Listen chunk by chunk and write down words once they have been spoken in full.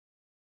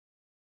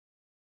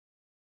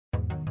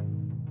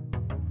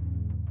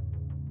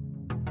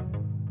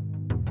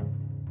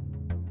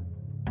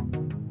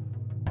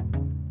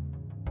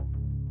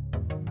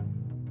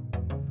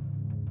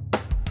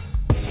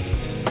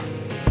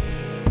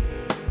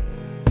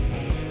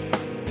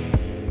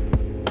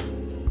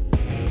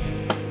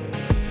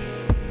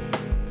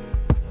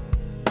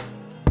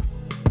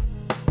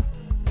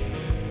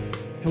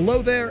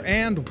Hello there,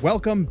 and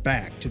welcome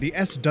back to the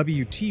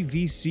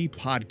SWTVC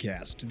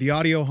podcast, the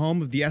audio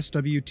home of the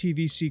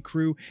SWTVC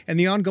crew and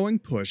the ongoing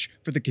push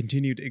for the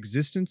continued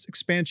existence,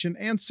 expansion,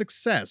 and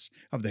success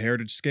of the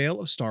heritage scale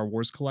of Star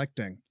Wars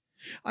collecting.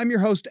 I'm your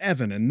host,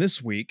 Evan, and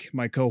this week,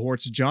 my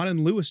cohorts John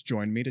and Lewis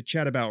joined me to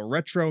chat about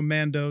retro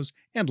Mandos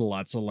and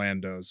lots of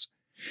Landos.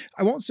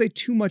 I won't say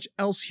too much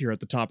else here at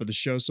the top of the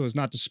show so as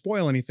not to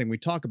spoil anything we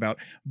talk about,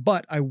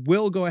 but I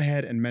will go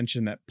ahead and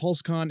mention that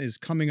PulseCon is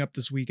coming up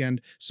this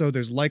weekend, so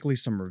there's likely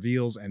some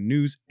reveals and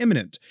news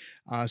imminent.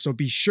 So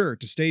be sure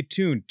to stay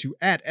tuned to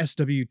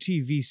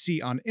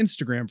 @SWTVC on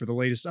Instagram for the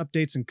latest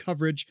updates and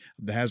coverage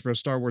of the Hasbro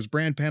Star Wars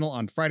brand panel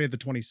on Friday the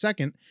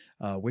 22nd,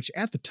 which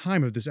at the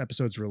time of this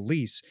episode's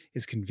release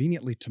is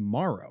conveniently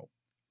tomorrow.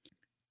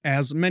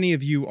 As many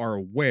of you are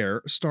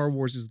aware, Star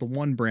Wars is the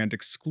one brand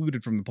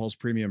excluded from the Pulse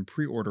Premium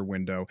pre-order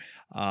window,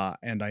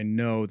 and I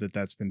know that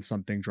that's been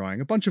something drawing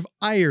a bunch of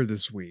ire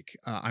this week.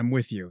 I'm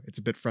with you. It's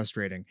a bit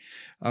frustrating.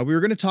 We were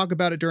going to talk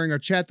about it during our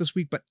chat this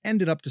week, but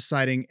ended up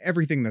deciding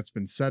everything that's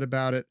been said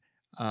about it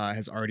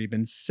has already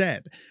been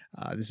said.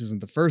 This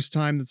isn't the first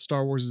time that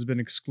Star Wars has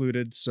been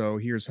excluded, so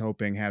here's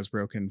hoping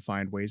Hasbro can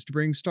find ways to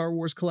bring Star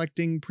Wars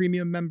collecting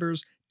premium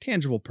members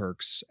tangible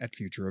perks at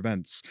future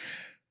events.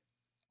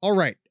 All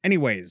right,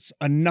 anyways,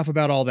 enough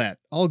about all that.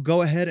 I'll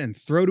go ahead and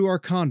throw to our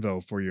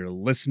convo for your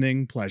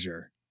listening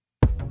pleasure.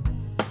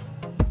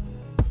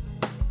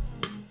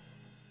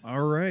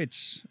 All right,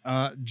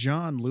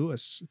 John,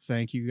 Lewis,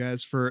 thank you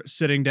guys for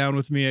sitting down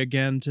with me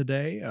again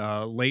today.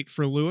 Late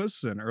for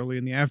Lewis and early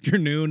in the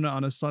afternoon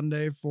on a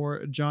Sunday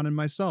for John and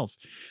myself.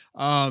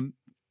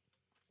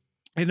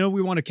 I know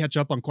we want to catch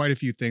up on quite a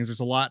few things.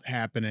 There's a lot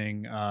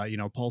happening.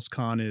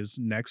 PulseCon is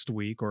next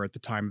week, or at the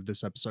time of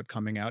this episode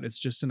coming out, it's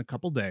just in a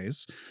couple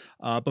days.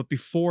 But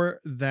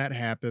before that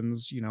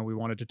happens, we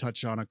wanted to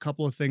touch on a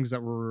couple of things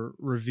that were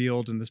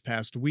revealed in this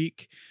past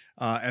week,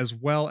 as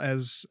well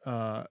as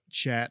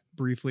chat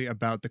briefly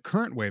about the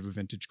current wave of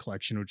vintage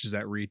collection, which is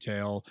at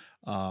retail,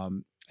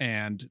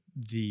 and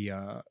the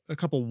a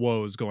couple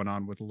woes going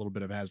on with a little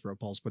bit of Hasbro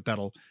Pulse, but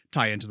that'll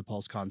tie into the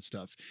PulseCon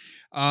stuff.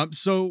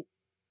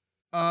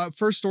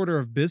 First order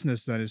of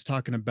business then is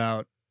talking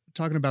about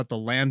the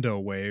Lando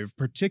wave,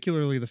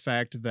 particularly the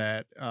fact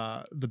that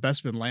the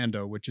Bespin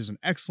Lando, which is an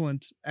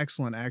excellent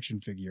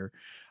action figure,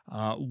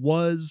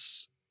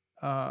 was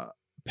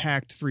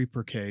packed 3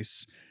 per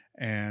case,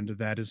 and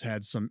that has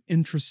had some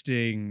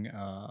interesting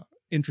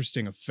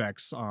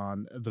effects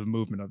on the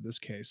movement of this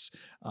case.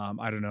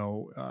 I don't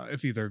know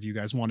if either of you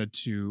guys wanted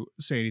to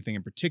say anything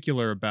in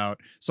particular about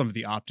some of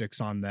the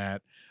optics on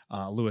that.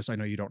 Lewis, I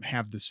know you don't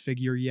have this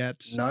figure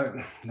yet.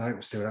 No,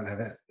 still don't have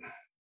it.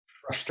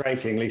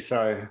 Frustratingly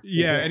so.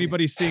 Yeah,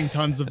 anybody seeing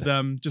tons of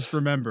them, just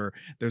remember,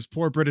 there's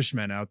poor British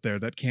men out there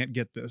that can't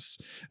get this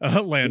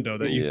Lando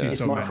that you see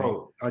so many. It's my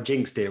fault. I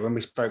jinxed it. When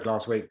we spoke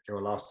last week,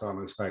 or last time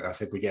we spoke, I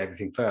said we get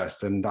everything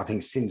first. And I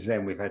think since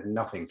then, we've had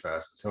nothing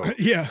first at all.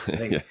 Yeah. I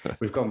think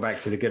we've gone back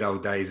to the good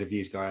old days of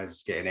you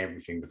guys getting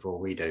everything before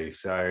we do.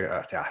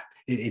 So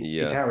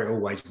it's how it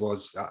always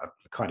was. I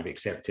kind of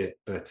accept it,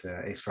 but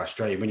it's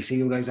frustrating when you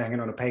see all those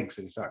hanging on the pegs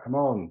and it's like, come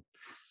on.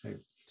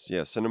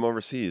 Yeah, send them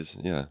overseas.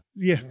 Yeah.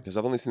 Because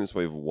I've only seen this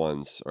wave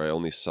once, or I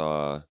only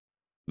saw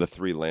the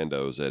 3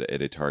 Landos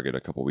at a Target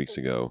a couple weeks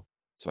ago.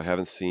 So I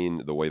haven't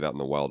seen the wave out in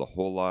the wild a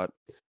whole lot.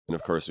 And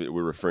of course,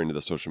 we're referring to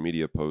the social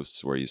media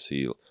posts where you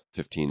see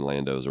 15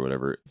 Landos or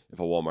whatever. If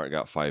a Walmart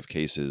got 5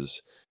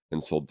 cases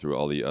and sold through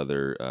all the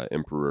other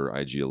Emperor,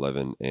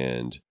 IG-11,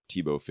 and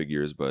Tebow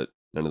figures, but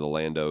none of the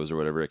Landos or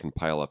whatever, it can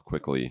pile up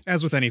quickly.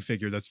 As with any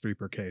figure that's 3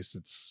 per case,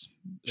 it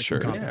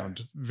can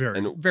compound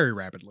very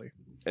rapidly.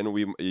 And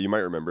you might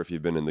remember, if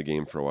you've been in the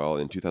game for a while,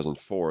 in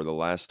 2004, the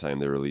last time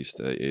they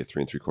released a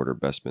 3 3/4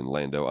 Bespin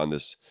Lando on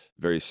this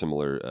very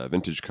similar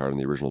vintage card in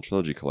the original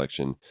trilogy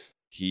collection,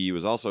 he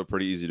was also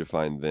pretty easy to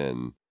find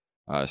then,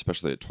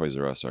 especially at Toys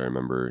R Us. I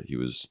remember he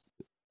was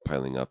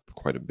piling up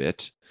quite a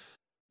bit.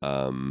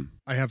 I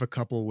have a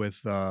couple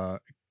with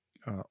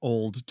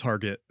old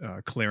Target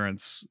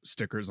clearance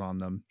stickers on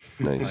them.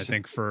 Nice. I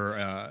think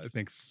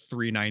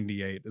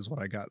 $3.98 is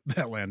what I got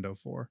that Lando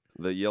for.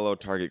 The yellow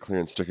Target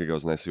clearance sticker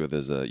goes nicely with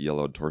his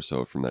yellowed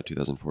torso from that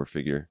 2004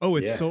 figure. Oh,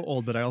 it's so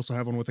old that I also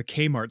have one with a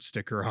Kmart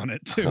sticker on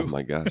it too. Oh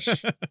my gosh.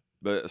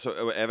 But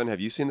so Evan,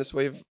 have you seen this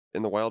wave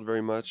in the wild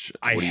very much?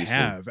 I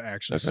have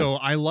actually. Okay. So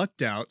I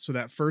lucked out. So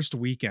that first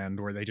weekend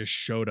where they just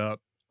showed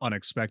up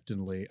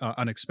unexpectedly,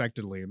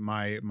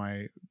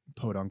 my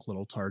podunk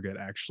little Target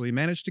actually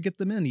managed to get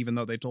them in, even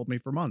though they told me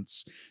for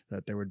months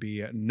that there would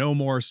be no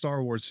more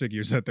Star Wars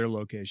figures at their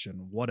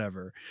location.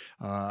 Whatever.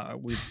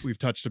 We've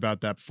touched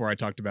about that before. I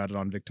talked about it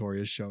on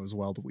Victoria's show as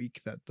well, the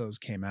week that those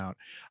came out.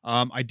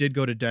 I did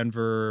go to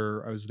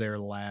Denver. I was there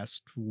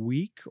last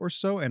week or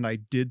so, and I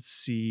did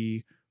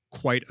see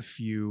quite a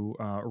few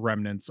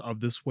remnants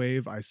of this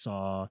wave. I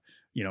saw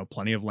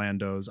plenty of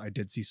Landos. I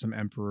did see some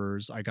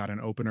Emperors. I got an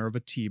opener of a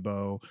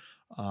Tebow.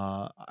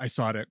 I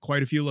saw it at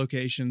quite a few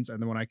locations.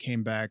 And then when I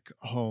came back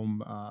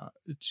home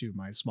to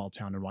my small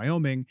town in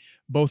Wyoming,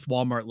 both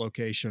Walmart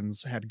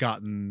locations had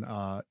gotten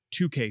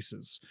 2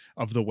 cases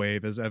of the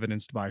wave, as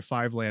evidenced by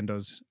 5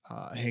 Landos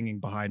hanging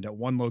behind at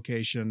one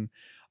location,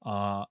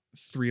 3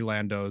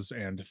 Landos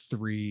and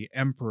 3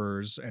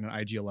 Emperors and an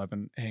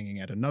IG-11 hanging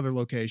at another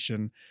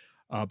location.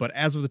 But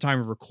as of the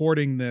time of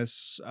recording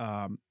this,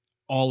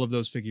 all of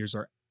those figures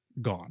are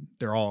gone.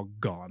 They're all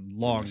gone,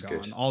 long That's gone.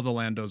 good. All the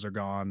Landos are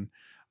gone.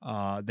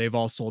 They've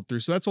all sold through.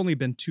 So that's only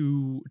been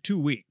two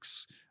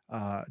weeks,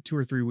 2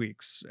 or 3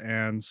 weeks.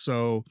 And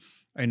so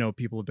I know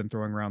people have been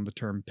throwing around the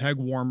term peg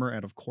warmer.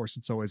 And of course,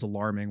 it's always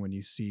alarming when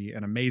you see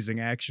an amazing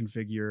action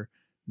figure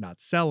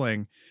not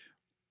selling.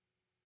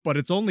 But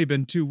it's only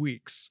been 2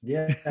 weeks.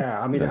 Yeah,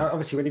 I mean,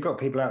 obviously, when you've got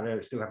people out there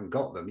that still haven't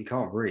got them, you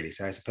can't really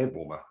say it's a peg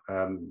warmer.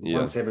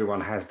 Once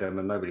everyone has them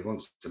and nobody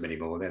wants them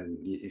anymore, then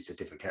it's a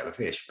different kettle of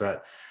fish.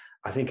 But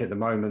I think at the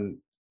moment,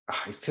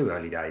 it's too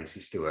early days.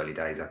 It's still early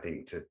days, I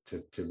think,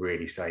 to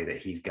really say that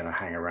he's going to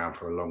hang around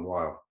for a long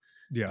while.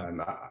 Yeah.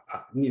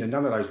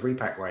 None of those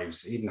repack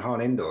waves, even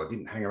Han Endor,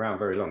 didn't hang around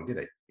very long, did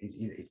it?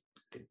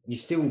 You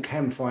still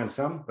can find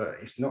some, but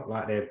it's not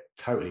like they're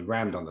totally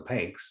rammed on the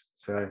pegs.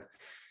 So,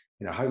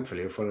 hopefully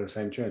it'll follow the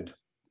same trend.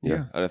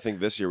 Yeah. And I think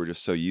this year we're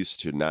just so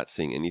used to not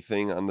seeing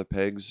anything on the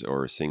pegs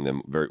or seeing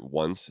them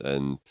once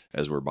and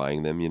as we're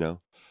buying them,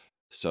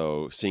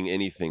 So seeing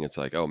anything, it's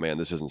like, oh man,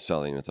 this isn't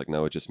selling. And it's like,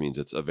 no, it just means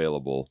it's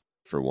available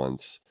for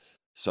once.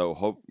 So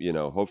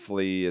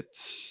hopefully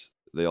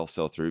they all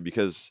sell through,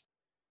 because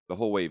the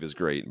whole wave is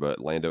great, but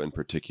Lando in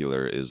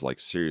particular is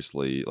like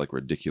seriously, like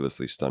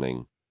ridiculously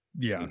stunning.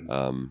 Yeah.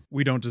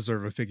 We don't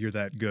deserve a figure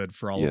that good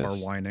for all of our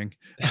whining.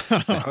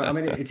 I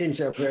mean, it's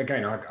interesting.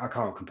 Again, I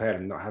can't compare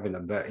them not having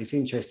them, but it's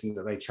interesting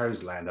that they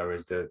chose Lando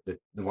as the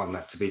one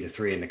that to be the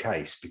 3 in the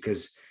case,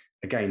 because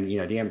again,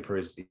 the Emperor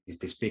is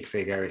this big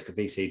figure. It's the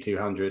VC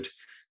 200.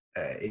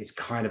 It's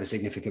kind of a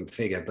significant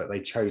figure, but they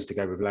chose to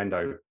go with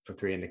Lando for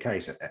 3 in the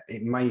case.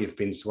 It may have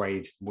been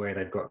swayed where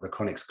they've got the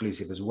con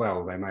exclusive as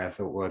well. They may have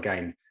thought, well,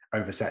 again,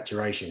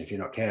 oversaturation if you're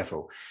not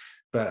careful.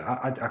 But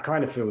I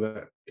kind of feel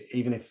that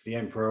even if the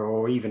Emperor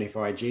or even if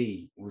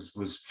IG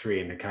was 3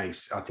 in the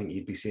case, I think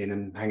you'd be seeing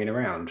them hanging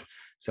around.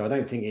 So I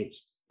don't think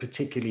it's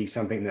particularly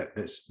something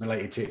that's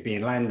related to it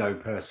being Lando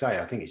per se.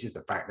 I think it's just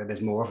the fact that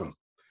there's more of them.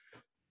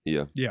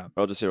 Yeah.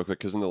 I'll just say real quick,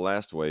 because in the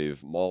last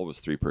wave, Maul was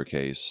 3 per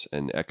case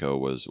and Echo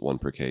was 1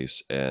 per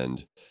case.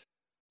 And,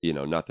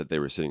 not that they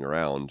were sitting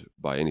around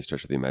by any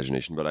stretch of the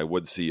imagination, but I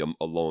would see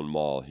a lone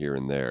Maul here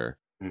and there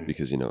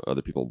because,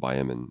 other people buy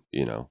them and,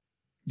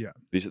 Yeah.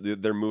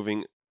 They're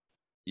moving,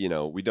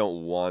 we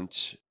don't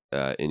want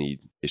any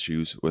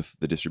issues with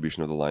the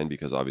distribution of the line,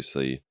 because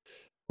obviously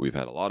we've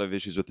had a lot of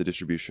issues with the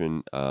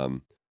distribution.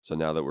 So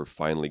now that we're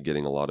finally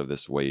getting a lot of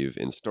this wave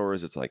in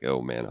stores, it's like,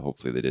 oh man,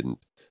 hopefully they didn't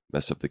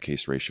mess up the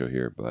case ratio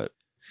here. But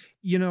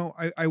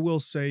I will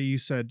say, you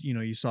said,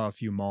 you saw a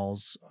few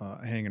Mauls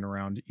hanging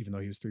around, even though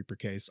he was 3 per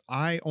case.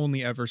 I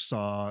only ever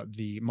saw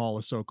the Maul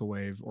Ahsoka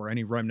wave or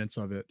any remnants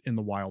of it in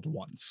the wild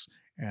once.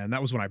 And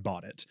that was when I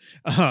bought it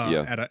at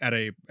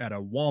a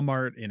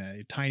Walmart in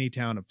a tiny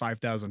town of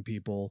 5,000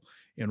 people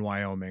in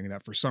Wyoming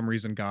that for some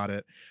reason got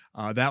it.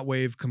 That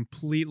wave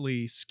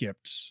completely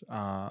skipped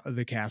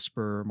the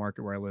Casper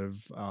market where I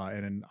live.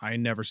 And I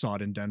never saw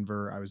it in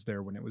Denver. I was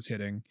there when it was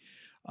hitting.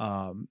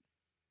 I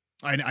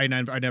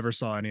never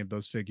saw any of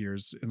those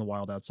figures in the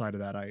wild outside of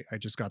that. I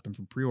just got them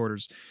from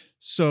pre-orders.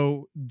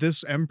 So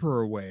this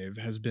Emperor wave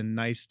has been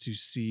nice to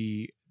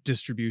see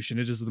distribution.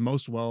 It is the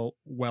most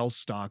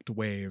well-stocked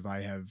wave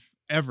I have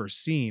ever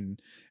seen,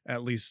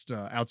 at least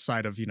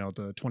outside of, the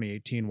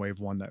 2018 wave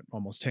one that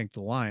almost tanked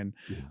the line.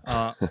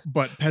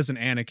 But Peasant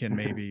Anakin,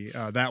 maybe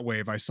that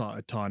wave I saw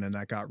a ton, and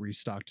that got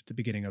restocked at the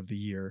beginning of the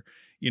year.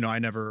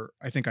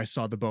 I think I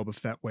saw the Boba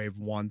Fett wave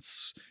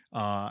once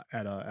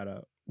at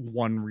a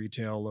one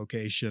retail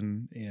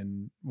location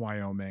in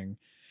Wyoming.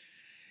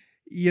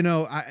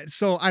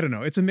 So I don't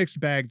know. It's a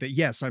mixed bag. That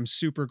yes, I'm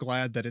super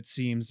glad that it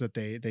seems that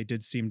they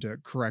did seem to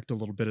correct a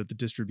little bit of the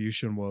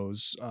distribution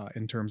woes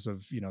in terms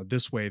of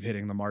this wave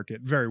hitting the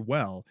market very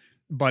well.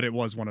 But it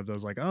was one of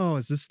those like, oh,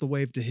 is this the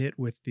wave to hit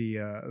with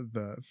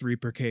the 3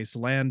 per case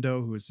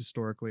Lando, who has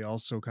historically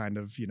also kind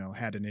of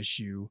had an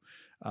issue,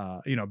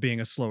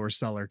 being a slower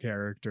seller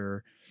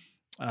character.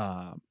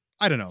 I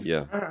don't know.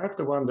 Yeah, I have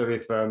to wonder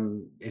if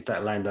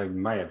that Lando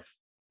may have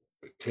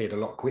cleared a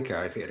lot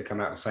quicker if it had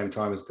come out at the same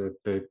time as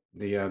the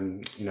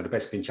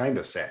Bespin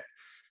Chamber set.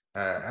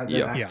 At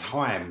that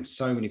time,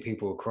 so many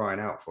people were crying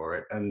out for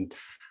it, and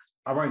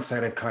I won't say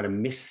they've kind of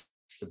missed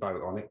the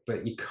boat on it,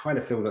 but you kind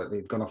of feel that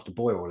they've gone off the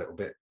boil a little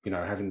bit,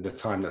 having the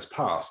time that's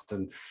passed.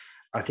 And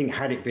I think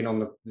had it been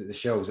on the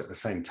shelves at the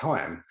same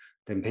time,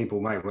 then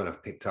people may well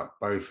have picked up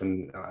both,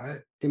 and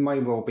there may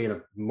well be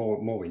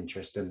more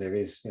interest than there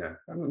is.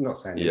 I'm not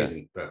saying there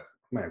isn't, but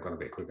may have gone a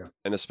bit quicker.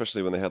 And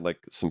especially when they had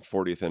like some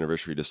 40th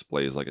anniversary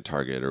displays, like a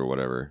Target or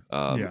whatever.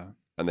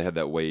 And they had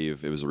that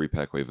wave. It was a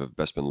repack wave of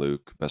Bespin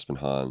Luke, Bespin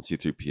Han,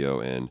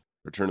 C-3PO, and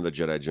Return of the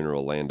Jedi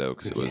General Lando,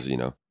 because it was,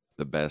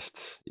 the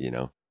best,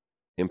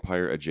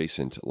 Empire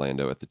adjacent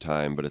Lando at the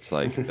time, but it's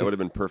like that would have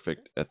been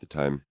perfect at the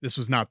time. This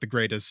was not the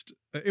greatest.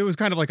 It was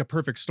kind of like a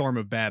perfect storm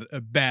of bad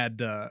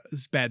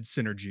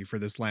synergy for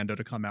this Lando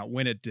to come out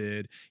when it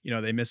did.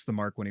 They missed the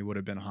mark when he would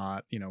have been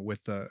hot,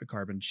 with the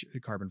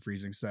carbon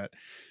freezing set,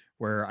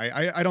 where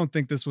I don't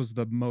think this was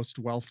the most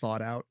well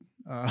thought out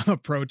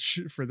approach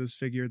for this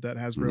figure that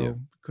Hasbro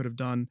could have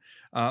done.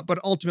 But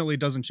ultimately it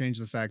doesn't change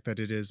the fact that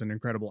it is an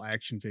incredible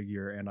action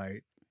figure, and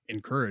I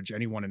encourage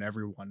anyone and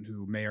everyone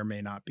who may or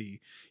may not be,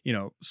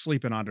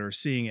 sleeping on it or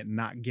seeing it and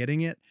not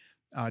getting it,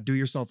 do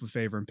yourself a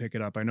favor and pick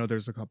it up. I know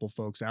there's a couple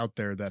folks out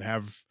there that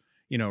have,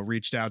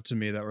 reached out to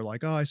me that were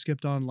like, oh, I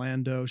skipped on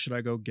Lando. Should I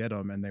go get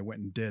him? And they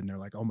went and did. And they're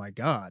like, oh my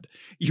God,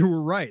 you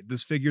were right.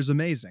 This figure's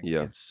amazing.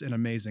 Yeah. It's an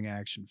amazing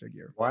action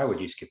figure. Why would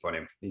you skip on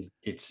him?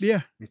 It's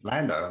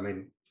Lando. I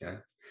mean,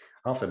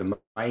 after the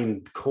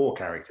main core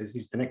characters,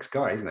 he's the next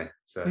guy, isn't he?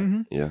 So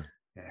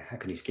how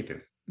can you skip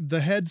him? The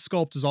head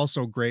sculpt is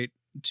also great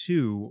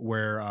too,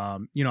 where I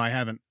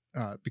haven't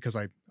because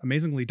I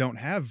amazingly don't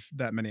have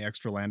that many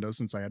extra Landos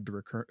since I had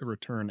to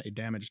return a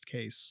damaged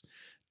case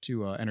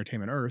to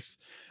Entertainment Earth.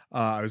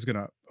 I was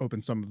gonna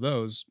open some of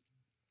those.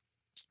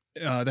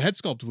 The head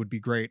sculpt would be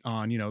great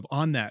on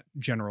on that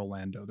General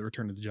Lando, the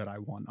Return of the Jedi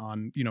one,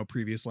 on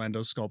previous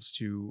Lando sculpts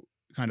to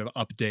kind of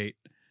update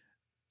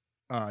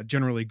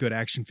generally good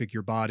action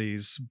figure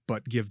bodies,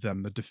 but give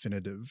them the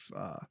definitive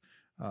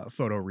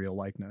photoreal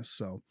likeness.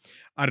 So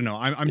I don't know.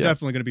 I'm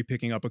definitely going to be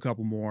picking up a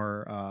couple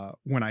more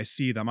when I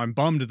see them. I'm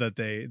bummed that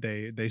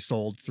they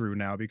sold through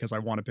now, because I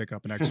want to pick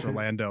up an extra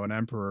Lando and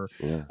Emperor,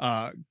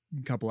 a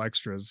couple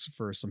extras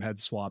for some head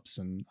swaps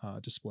and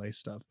display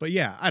stuff. But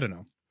yeah, I don't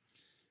know.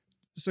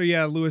 So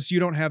yeah, Lewis, you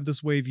don't have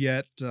this wave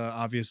yet.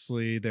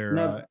 Obviously,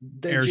 they're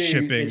air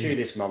shipping. They're due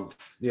this month.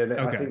 Yeah,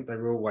 I think they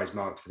were always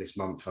marked for this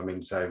month. I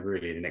mean, so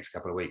really, in the next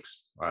couple of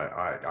weeks,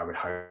 I would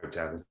hope to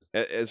have them.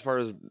 As far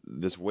as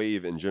this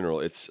wave in general,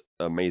 it's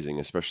amazing.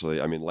 Especially,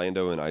 I mean,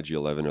 Lando and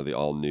IG-11 are the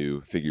all new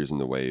figures in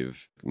the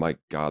wave. My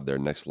God, they're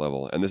next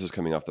level. And this is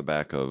coming off the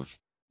back of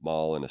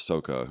Maul and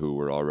Ahsoka, who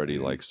were already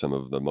like some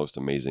of the most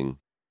amazing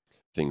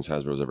things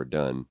Hasbro's ever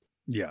done.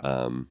 Yeah.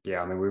 I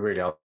mean, we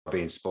really are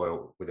being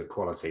spoiled with the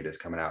quality that's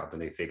coming out of the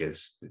new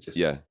figures. It's just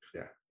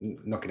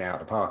knocking it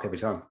out of the park every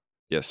time.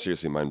 Yeah,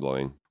 seriously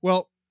mind-blowing.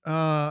 Well,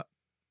 do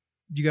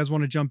you guys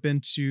want to jump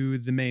into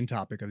the main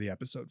topic of the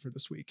episode for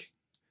this week?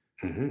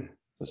 Mm-hmm.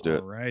 Let's do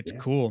it. All right,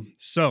 cool.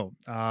 So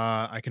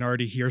I can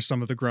already hear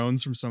some of the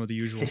groans from some of the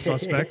usual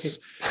suspects.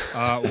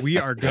 We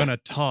are going to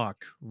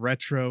talk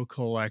retro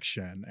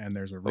collection, and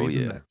there's a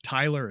reason that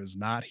Tyler is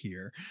not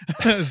here.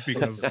 It's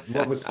because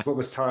what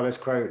was Tyler's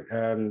quote?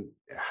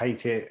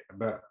 Hate it,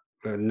 but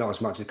not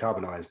as much as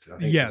carbonized. I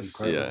think yes.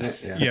 Quote,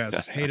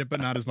 Yes. Hate it, but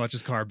not as much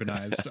as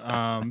carbonized.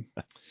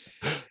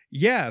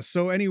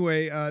 So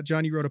anyway,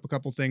 John, you wrote up a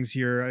couple things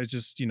here. I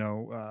just,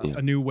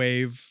 a new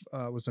wave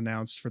was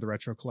announced for the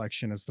retro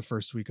collection as the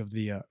first week of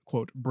the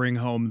quote, Bring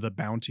Home the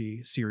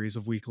Bounty series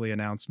of weekly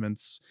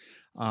announcements.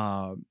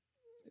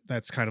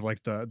 That's kind of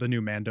like the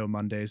new Mando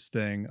Mondays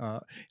thing.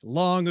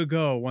 Long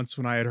ago, once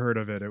when I had heard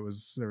of it, there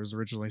was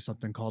originally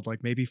something called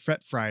like maybe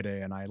Fett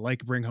Friday, and I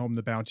like Bring Home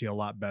the Bounty a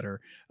lot better.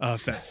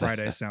 Fett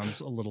Friday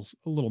sounds a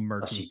little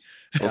murky.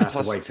 You don't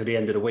have to wait till the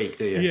end of the week,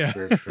 do you? Yeah.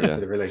 For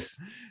the release.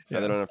 Yeah,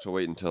 they don't have to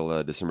wait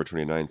until December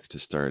 29th to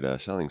start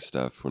selling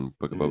stuff when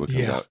Book of Boba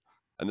comes out.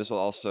 And this will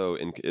also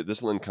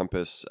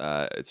encompass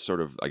it's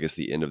sort of, I guess,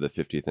 the end of the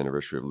 50th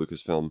anniversary of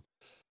Lucasfilm.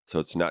 So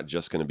it's not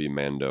just going to be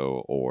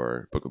Mando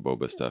or Book of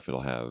Boba stuff.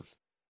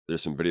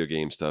 There's some video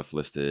game stuff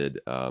listed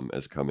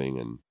as coming,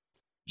 and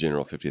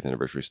general 50th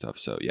anniversary stuff.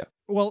 So yeah.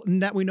 Well,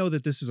 that we know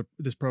that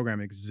this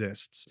program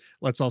exists.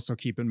 Let's also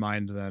keep in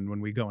mind then when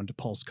we go into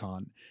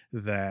PulseCon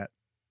that,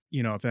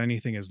 if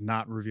anything is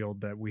not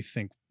revealed that we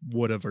think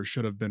would have or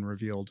should have been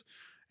revealed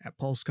at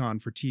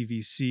PulseCon for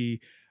TVC,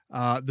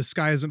 the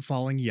sky isn't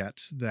falling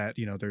yet. That,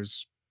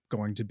 there's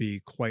going to be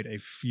quite a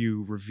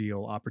few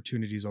reveal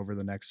opportunities over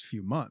the next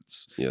few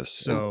months. Yes.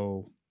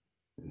 So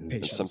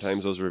and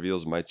sometimes those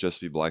reveals might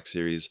just be Black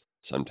Series.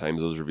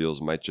 Sometimes those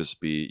reveals might just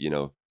be,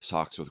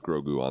 socks with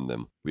Grogu on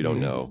them. We don't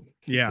know.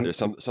 Yeah. There's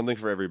something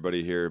for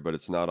everybody here, but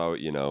it's not all,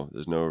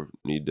 there's no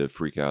need to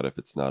freak out if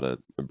it's not a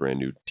brand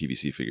new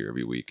TVC figure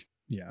every week.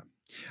 Yeah.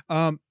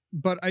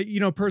 But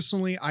I,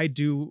 personally, I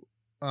do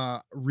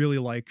really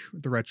like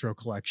the retro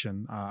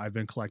collection. I've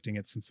been collecting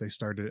it since they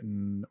started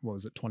in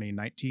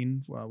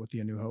 2019 with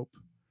the A New Hope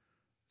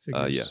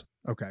figures. Yeah.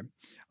 Okay.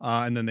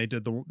 And then they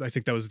did I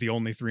think that was the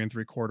only 3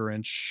 3/4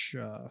 inch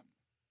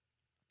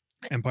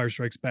Empire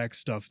Strikes Back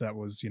stuff that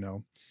was,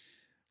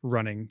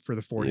 running for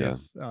the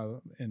 40th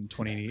in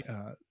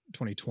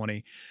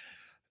 2020.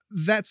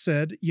 That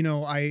said,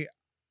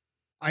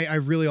 I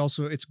really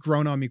also, it's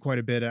grown on me quite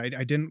a bit.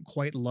 I didn't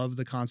quite love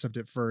the concept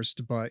at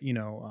first, but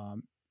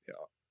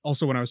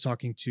Also, when I was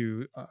talking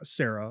to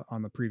Sarah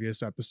on the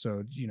previous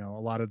episode, a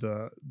lot of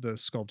the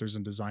sculptors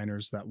and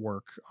designers that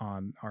work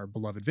on our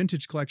beloved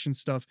vintage collection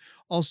stuff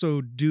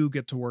also do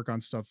get to work on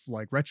stuff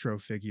like retro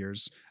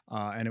figures.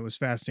 And it was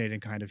fascinating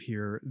to kind of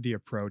hear the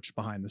approach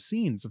behind the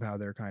scenes of how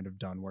they're kind of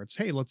done, where it's,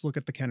 hey, let's look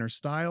at the Kenner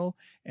style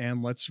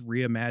and let's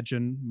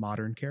reimagine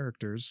modern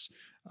characters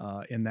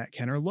in that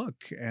Kenner look.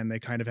 And they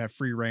kind of have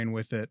free reign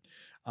with it.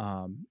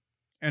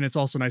 And it's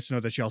also nice to know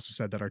that she also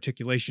said that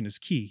articulation is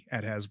key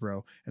at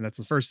Hasbro, and that's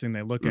the first thing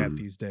they look at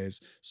these days.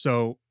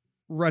 So,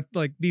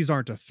 like, these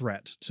aren't a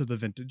threat to the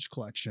vintage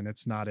collection.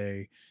 It's not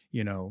a,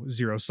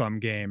 zero sum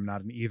game,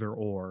 not an either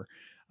or.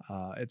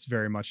 It's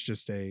very much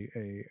just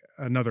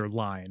another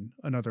line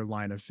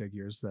of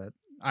figures that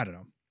I don't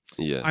know.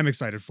 Yeah, I'm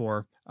excited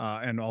for,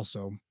 and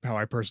also how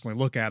I personally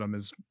look at them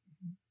is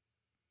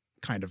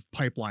kind of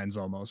pipelines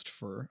almost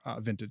for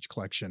vintage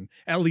collection,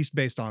 at least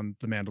based on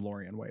the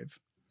Mandalorian wave.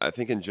 I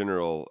think in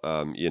general,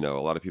 a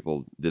lot of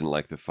people didn't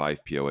like the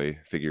 5 POA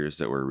figures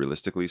that were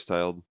realistically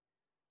styled.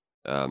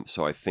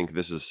 So I think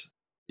this is,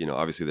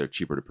 obviously they're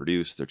cheaper to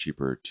produce, they're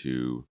cheaper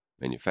to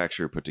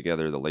manufacture, put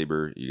together. The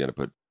labor, you got to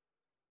put,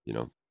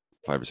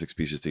 5 or 6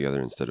 pieces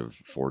together instead of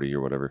 40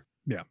 or whatever.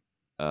 Yeah.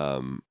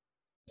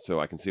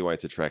 So I can see why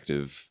it's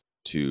attractive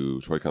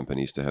to toy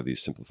companies to have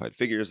these simplified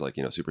figures. Like,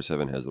 Super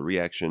 7 has the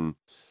reaction.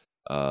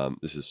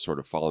 This is sort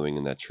of following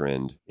in that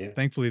trend. Yeah.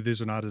 Thankfully,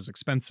 these are not as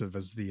expensive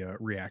as the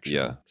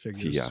reaction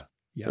figures. Yeah,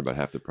 they're about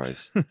half the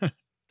price.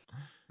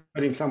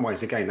 But in some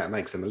ways, again, that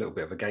makes them a little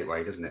bit of a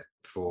gateway, doesn't it?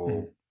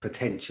 For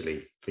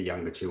potentially for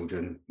younger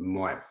children,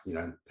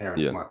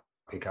 parents might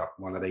pick up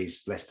one of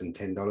these less than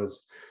 $10.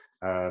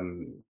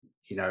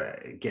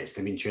 It gets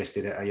them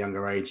interested at a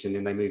younger age, and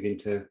then they move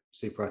into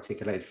super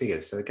articulated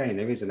figures. So again,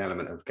 there is an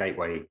element of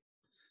gateway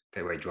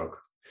drug.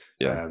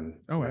 Yeah.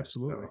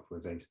 Absolutely.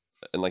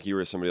 And like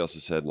somebody else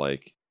has said,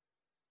 like,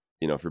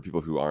 for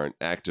people who aren't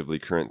actively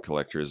current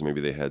collectors, maybe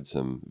they had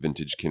some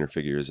vintage Kenner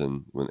figures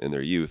in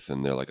their youth,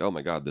 and they're like, oh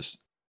my God, this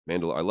I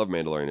love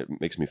Mandalorian. It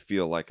makes me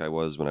feel like I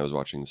was when I was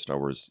watching Star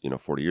Wars,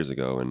 40 years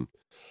ago. And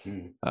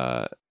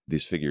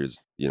these figures,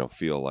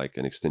 feel like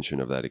an extension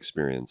of that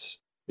experience.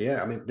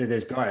 Yeah, I mean,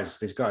 there's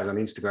guys on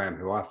Instagram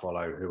who I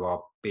follow who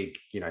are big,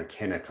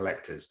 Kenner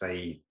collectors.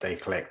 They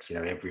collect,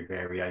 every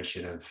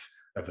variation of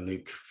a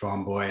Luke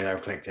farm boy. They'll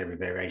collect every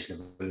variation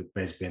of a Luke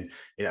Bespin.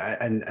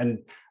 And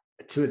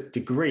to a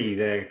degree,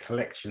 their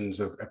collections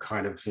are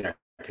kind of,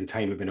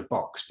 contained within a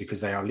box because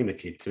they are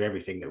limited to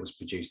everything that was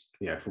produced,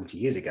 40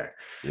 years ago.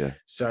 Yeah.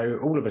 So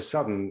all of a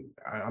sudden,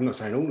 I'm not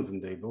saying all of them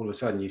do, but all of a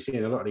sudden, you're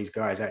seeing a lot of these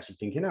guys actually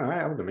thinking, oh,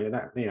 hold on a minute,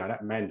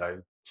 that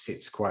Mando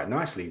sits quite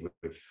nicely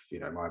with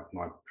my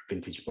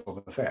vintage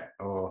Boba Fett,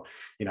 or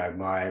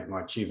my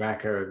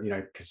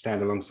Chewbacca can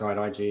stand alongside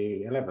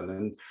IG-11.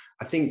 And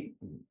I think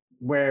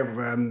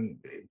where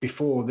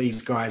before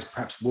these guys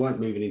perhaps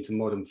weren't moving into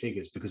modern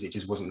figures because it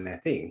just wasn't their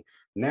thing,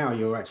 now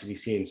you're actually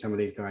seeing some of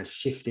these guys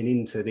shifting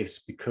into this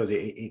because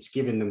it's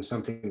giving them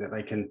something that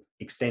they can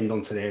extend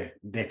onto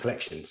their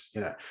collections,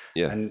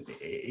 and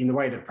in the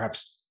way that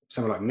perhaps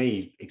someone like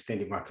me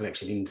extended my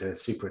collection into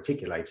super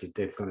articulated,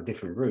 they've gone a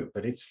different route.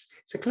 But it's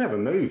a clever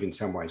move in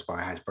some ways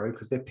by Hasbro,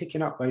 because they're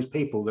picking up those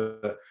people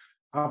that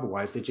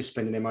otherwise they're just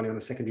spending their money on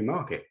the secondary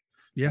market.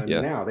 Yeah. And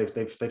now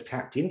they've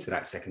tapped into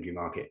that secondary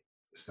market.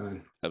 So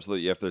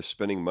absolutely, if they're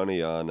spending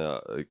money on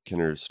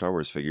Kenner Star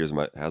Wars figures,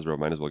 Hasbro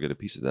might as well get a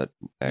piece of that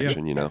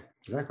action.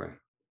 Exactly.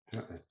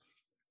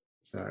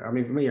 So, I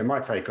mean, my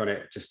take on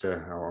it, just I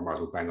might as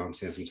well bang on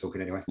since I'm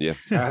talking anyway. Yeah.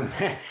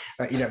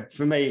 But,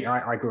 for me,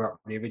 I grew up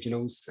with the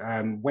originals.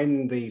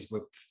 When these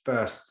were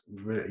first,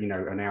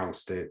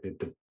 announced,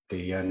 the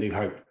New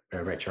Hope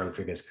retro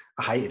figures,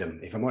 I hated them.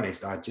 If I'm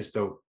honest, I just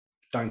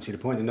don't see the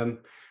point in them.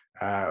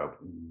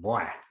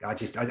 Why? I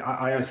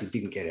honestly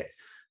didn't get it.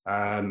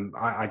 As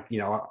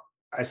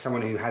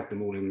someone who had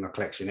them all in my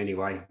collection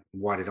anyway,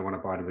 why did I want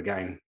to buy them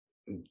again?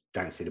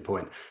 Don't see the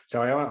point.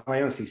 So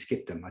I honestly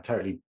skipped them. I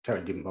totally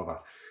didn't bother.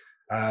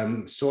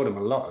 Saw them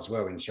a lot as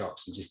well in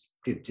shops and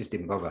just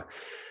didn't bother.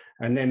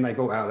 And then they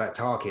brought out that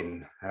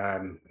Tarkin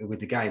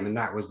with the game, and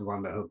that was the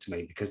one that hooked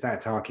me, because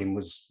that Tarkin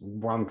was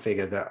one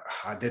figure that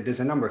there's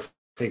a number of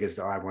figures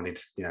that I wanted,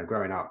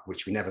 growing up,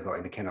 which we never got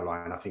in the Kenner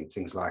line. I think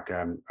things like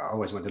I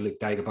always wanted a Luke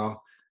Dagobah,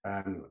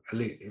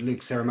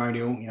 Luke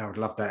ceremonial. I'd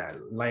love that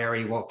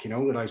Leia Ewok,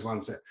 all of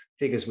those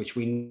figures which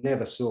we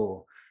never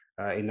saw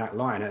in that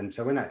line. And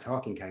so when that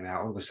Tarkin came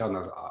out, all of a sudden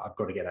I've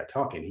got to get that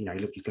Tarkin.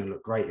 He's going to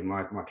look great in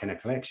my Kenner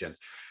collection.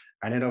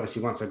 And then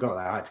obviously once I got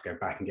that, I had to go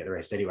back and get the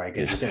rest anyway,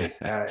 because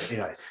you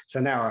do. So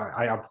now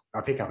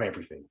I pick up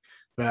everything.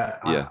 But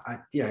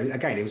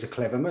again, it was a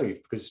clever move,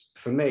 because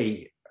for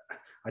me,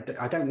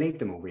 I don't need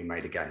them all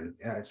remade again.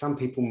 Some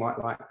people might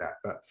like that,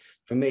 but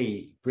for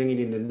me, bringing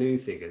in the new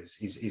figures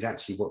is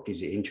actually what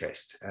gives it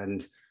interest.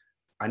 And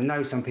I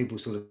know some people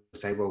sort of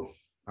say, well,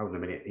 hold on a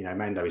minute,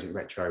 Mando isn't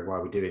retro, why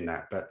are we doing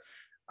that? But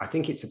I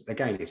think it's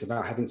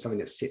about having something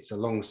that sits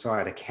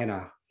alongside a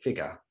Kenner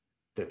figure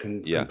that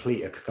can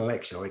complete a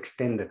collection or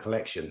extend a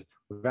collection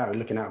without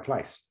looking out of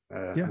place.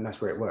 And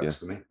that's where it works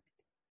for me.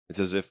 It's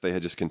as if they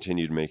had just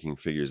continued making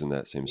figures in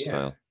that same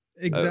style.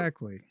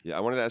 Exactly. I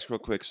wanted to ask real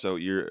quick. So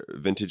your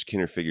vintage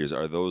Kenner figures,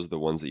 are those the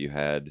ones that you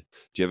had? Do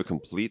you have a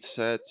complete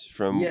set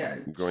from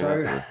growing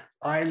up? So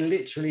I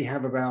literally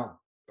have about,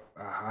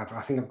 I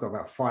think I've got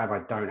about 5 I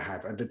don't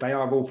have. They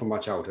are all from my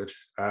childhood.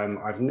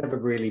 I've never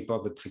really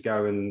bothered to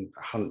go and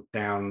hunt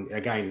down,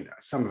 again,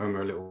 some of them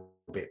are a little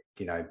bit,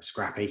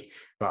 scrappy,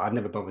 but I've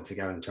never bothered to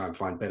go and try and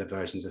find better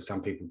versions, as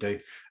some people do.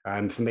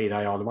 For me,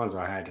 they are the ones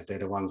I had. They're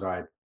the ones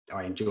I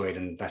enjoyed,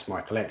 and that's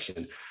my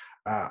collection.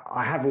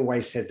 I have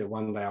always said that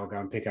one day I'll go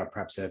and pick up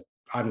perhaps I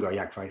haven't got a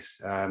yak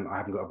face. I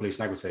haven't got a blue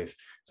snaggletooth.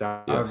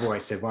 So I've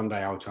always said one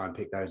day I'll try and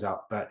pick those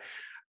up. But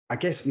I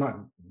guess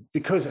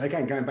because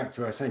again, going back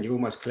to what I was saying, you're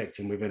almost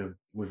collecting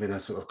within a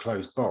sort of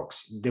closed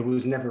box. There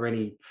was never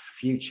any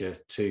future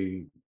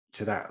to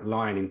that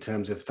line in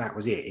terms of that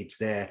was it. It's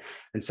there.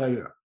 And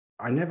so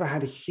I never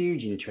had a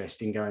huge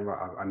interest in going,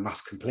 right, I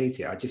must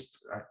complete it.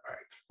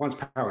 Once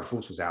Power of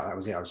Force was out, that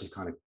was it. I was just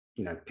kind of,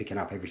 picking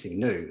up everything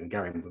new and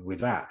going with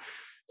that.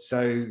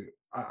 So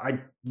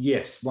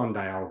yes, one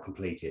day I'll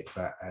complete it,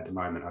 but at the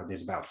moment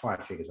there's about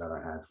 5 figures I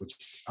don't have,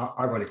 which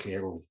ironically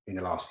are all in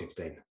the last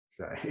 15.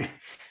 So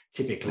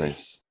typically,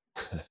 nice.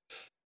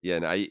 Yeah,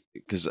 and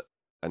because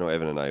I know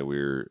Evan and I,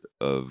 we're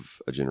of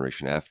a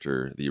generation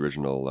after the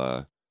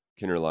original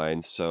Kenner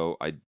line, so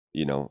I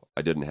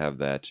didn't have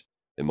that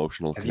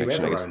emotional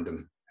connection. Have you ever owned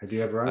them? Have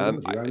you ever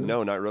owned them?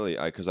 No, not really.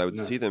 Because I would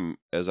see them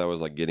as I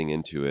was like getting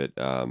into it.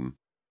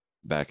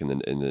 Back in the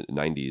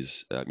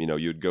 90s,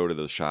 you'd go to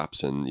those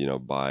shops and,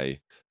 buy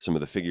some of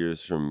the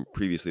figures from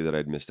previously that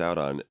I'd missed out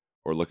on,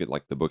 or look at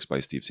like the books by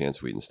Steve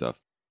Sansweet and stuff,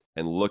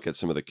 and look at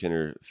some of the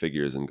Kenner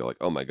figures and go like,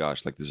 oh my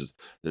gosh, like there's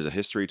a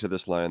history to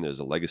this line. There's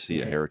a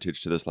legacy, a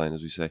heritage to this line,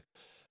 as we say.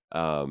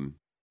 And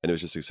it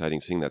was just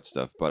exciting seeing that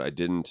stuff, but I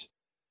didn't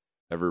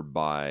ever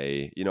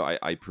buy,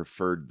 I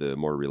preferred the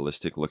more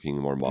realistic looking,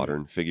 more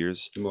modern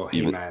figures. The more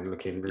He-Man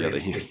looking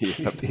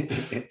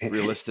realistic.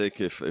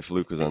 Realistic if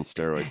Luke was on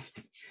steroids.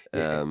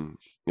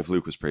 If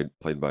Luke was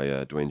played by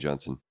Dwayne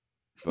Johnson.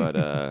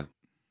 But,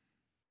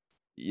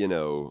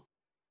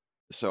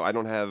 so I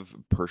don't have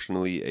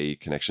personally a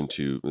connection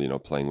to,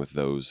 playing with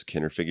those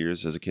Kenner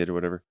figures as a kid or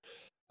whatever,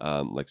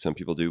 like some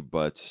people do.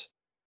 But,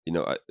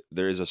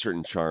 there is a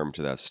certain charm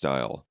to that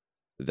style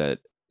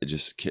that it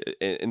just,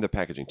 in the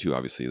packaging too,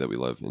 obviously, that we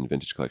love in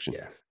vintage collection.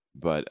 Yeah.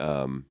 But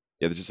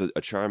there's just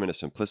a charm and a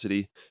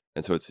simplicity,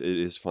 and so it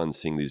is fun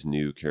seeing these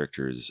new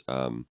characters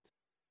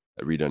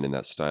redone in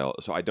that style.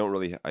 So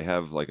I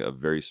have like a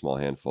very small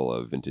handful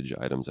of vintage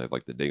items. I have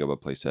like the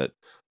Dagobah playset,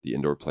 the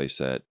indoor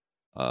playset,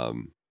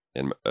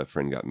 and a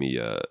friend got me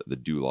the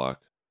Duloc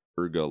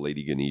Urga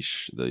Lady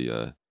Ganesh,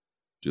 the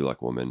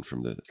Duloc woman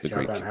from the See,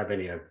 Greek. I don't have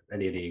any of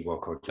the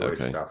Ewok or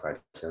Droid stuff.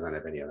 Actually, I don't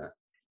have any of that.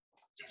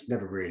 It's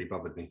never really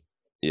bothered me.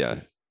 Yeah.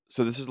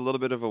 So this is a little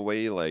bit of a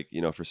way, like,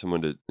 for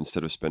someone to,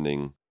 instead of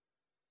spending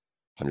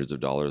hundreds of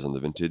dollars on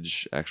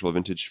the actual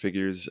vintage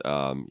figures,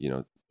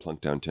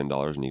 plunk down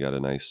 $10 and you got a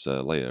nice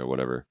Leia or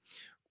whatever.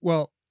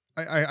 Well,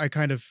 I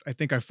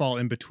think I fall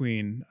in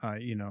between,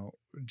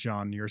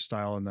 John, your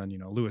style, and then,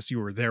 Lewis, you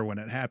were there when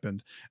it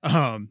happened.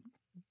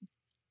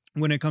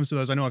 When it comes to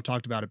those, I know I've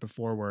talked about it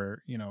before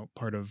where,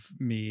 part of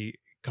me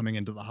coming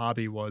into the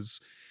hobby was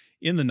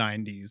in the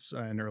 90s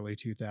and early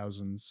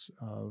 2000s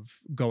of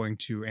going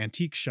to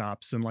antique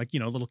shops and like,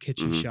 little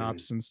kitschy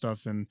shops and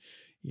stuff. And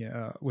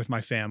with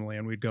my family,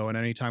 and we'd go, and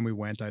anytime we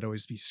went, I'd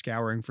always be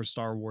scouring for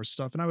Star Wars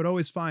stuff. And I would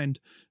always find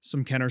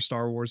some Kenner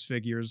Star Wars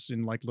figures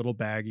in like little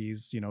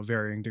baggies,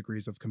 varying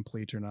degrees of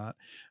complete or not.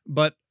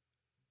 But,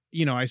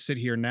 I sit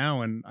here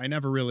now and I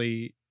never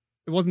really,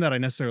 it wasn't that I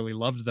necessarily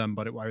loved them,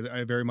 but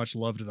I very much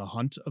loved the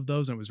hunt of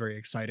those. And it was very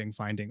exciting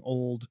finding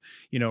old,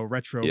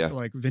 retro,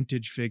 like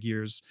vintage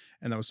figures.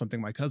 And that was something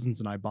my cousins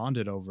and I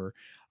bonded over.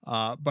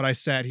 But I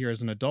sat here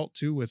as an adult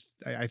too with,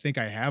 I think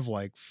I have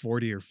like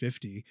 40 or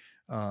 50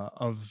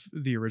 of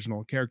the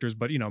original characters,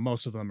 but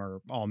most of them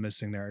are all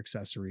missing their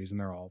accessories and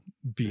they're all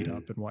beat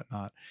up and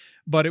whatnot.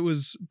 But it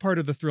was part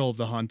of the thrill of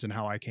the hunt and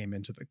how I came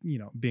into the,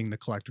 being the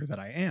collector that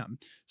I am.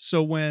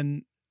 So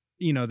when,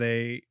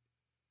 they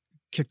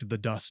kicked the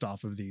dust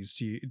off of these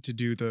to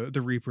do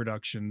the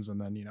reproductions and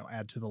then,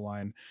 add to the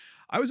line,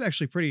 I was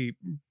actually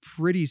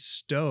pretty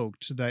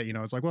stoked that,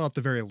 it's like, well, at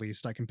the very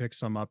least I can pick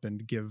some up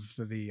and give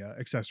the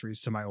accessories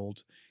to my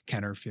old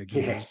Kenner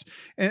figures.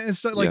 And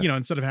so like,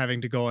 instead of having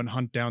to go and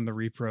hunt down the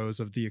repros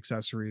of the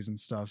accessories and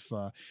stuff,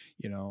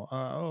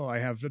 I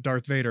have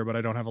Darth Vader, but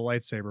I don't have a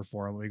lightsaber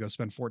for him. Let me go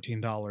spend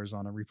 $14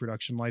 on a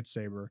reproduction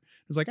lightsaber.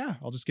 It's like,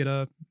 I'll just get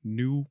a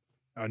new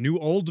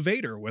old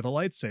Vader with a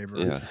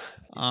lightsaber.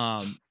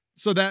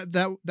 So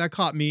that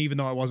caught me, even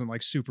though I wasn't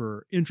like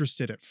super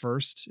interested at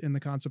first in the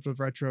concept of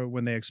retro.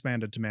 When they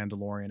expanded to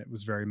Mandalorian, it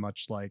was very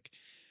much like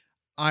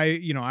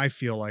I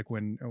feel like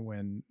when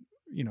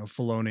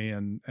Filoni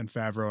and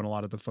Favreau and a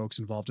lot of the folks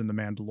involved in the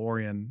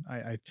Mandalorian,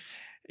 I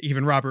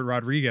even Robert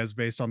Rodriguez,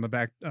 based on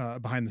the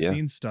behind the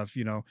scenes stuff,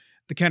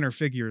 the Kenner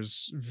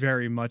figures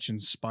very much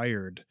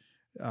inspired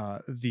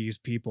these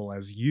people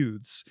as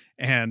youths,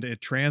 and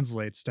it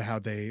translates to how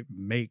they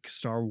make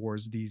Star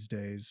Wars these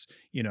days.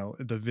 You know,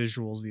 the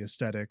visuals, the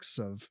aesthetics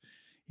of,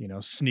 you know,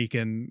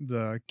 sneaking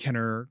the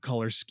Kenner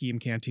color scheme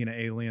cantina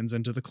aliens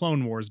into the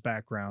Clone Wars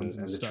backgrounds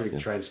and the stuff. troop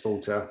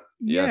transporter.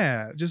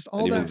 Yeah, just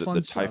all and that even fun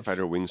the stuff. TIE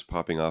fighter wings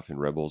popping off in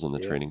Rebels and the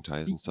training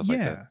ties and stuff like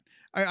that.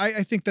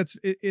 I think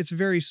it's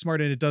very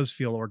smart, and it does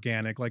feel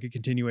organic, like a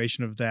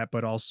continuation of that,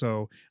 but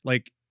also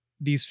like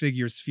these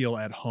figures feel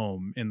at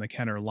home in the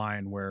Kenner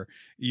line, where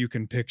you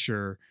can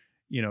picture,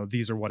 you know,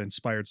 these are what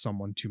inspired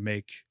someone to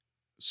make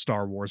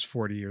Star Wars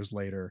 40 years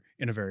later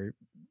in a very,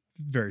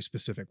 very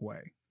specific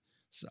way.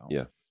 So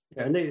yeah,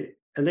 and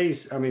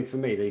these, I mean, for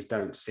me, these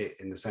don't sit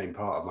in the same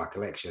part of my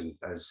collection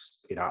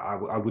as, you know,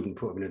 I wouldn't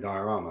put them in a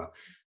diorama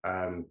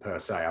per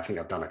se. I think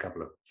I've done a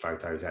couple of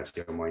photos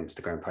actually on my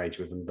Instagram page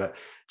with them, but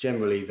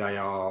generally they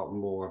are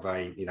more of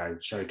a, you know,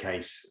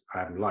 showcase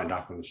lined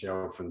up on the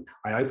shelf, and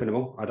I open them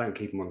all. I don't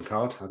keep them on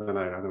card. I don't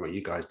know what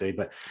you guys do,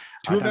 but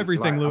two of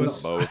everything,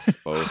 Lewis.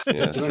 Both.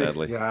 Yeah,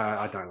 sadly.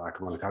 I don't like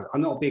them on the cards.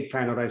 I'm not a big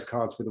fan of those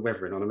cards with the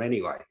weathering on them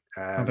anyway.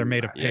 They're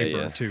made of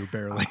paper too,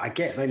 barely. I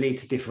get they need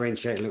to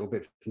differentiate a little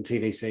bit from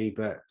TVC,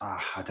 but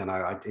I don't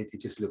know.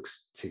 It just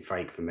looks too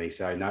fake for me.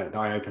 So no,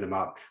 I open them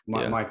up.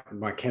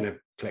 My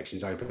Kenner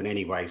collection's open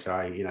anyway,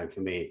 so you know,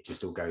 for me, it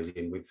just all goes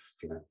in with,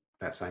 you know,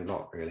 that same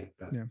lot really.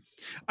 But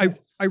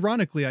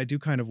ironically, I do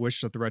kind of wish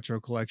that the retro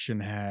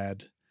collection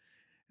had.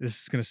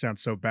 This is going to sound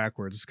so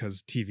backwards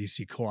because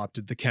TVC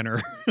co-opted the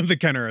Kenner, the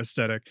Kenner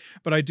aesthetic,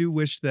 but I do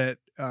wish that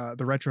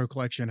the retro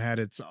collection had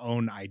its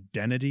own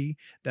identity,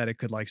 that it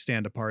could like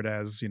stand apart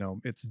as, you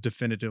know, it's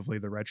definitively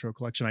the retro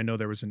collection. I know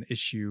there was an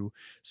issue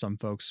some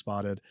folks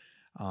spotted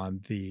on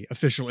the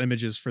official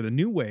images for the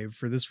new wave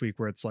for this week,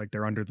 where it's like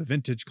they're under the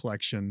vintage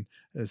collection.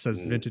 It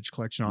says the vintage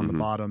collection on the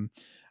bottom.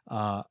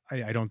 I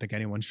don't think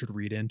anyone should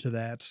read into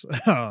that.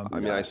 I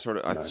mean, I sort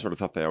of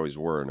thought they always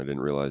were, and I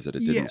didn't realize that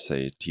it didn't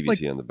say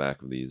TVC on the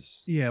back of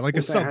these. Yeah, like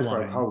a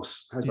subline.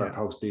 Hasbro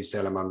Pulse do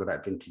sell them under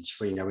that vintage.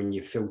 You know, when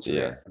you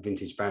filter a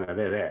vintage banner,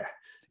 they're there.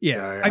 Yeah,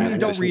 so, I mean,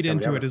 don't read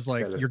into it as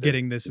like you're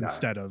getting this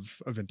instead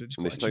of a vintage.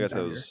 And they still got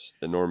those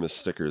enormous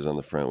stickers on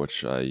the front,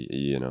 which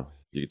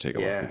you could take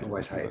them. Yeah,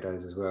 always hated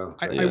those as well.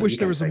 I wish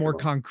there was a more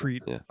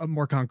concrete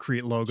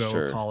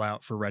logo call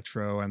out for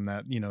retro, and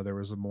that, you know, there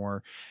was a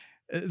more.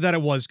 That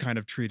it was kind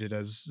of treated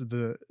as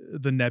the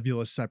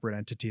nebulous separate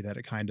entity that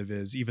it kind of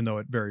is, even though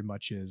it very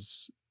much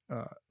is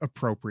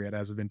appropriate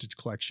as a vintage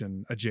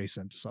collection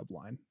adjacent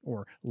subline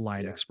or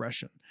line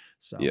expression.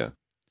 So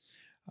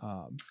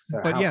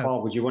so how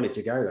far would you want it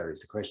to go, though, is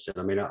the question.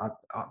 I mean, I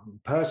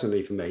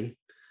personally, for me,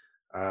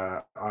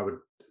 I would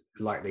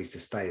like these to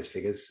stay as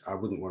figures. I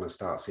wouldn't want to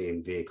start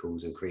seeing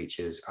vehicles and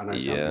creatures. I know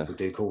some people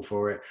do call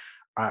for it.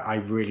 I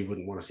really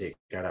wouldn't want to see it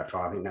go that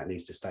far. I think that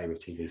needs to stay with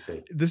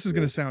TVC. This is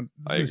going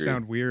to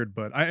sound weird,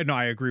 but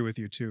I agree with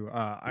you too.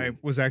 I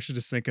was actually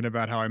just thinking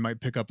about how I might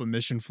pick up a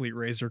Mission Fleet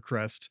Razor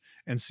Crest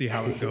and see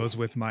how it goes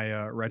with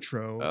my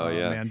retro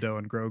Mando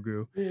and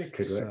Grogu. Yeah,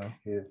 could work.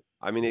 Yeah.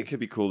 I mean, it could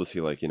be cool to see,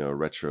 like, you know,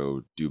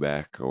 retro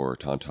Dewback or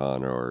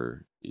Tauntaun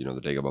or, you know,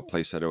 the Dagobah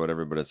playset or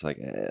whatever, but it's like,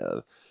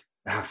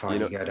 how far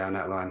you go down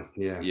that line.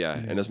 Yeah.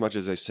 And as much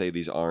as they say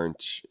these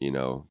aren't, you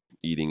know,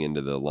 eating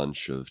into the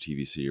lunch of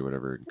TVC or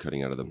whatever, and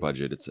cutting out of the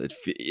budget,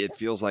 it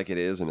feels like it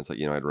is, and it's like,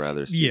 you know, I'd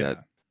rather see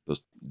that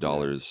those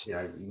dollars,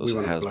 those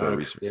Hasbro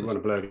resources. We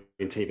want to blurg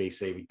in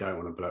TVC. We don't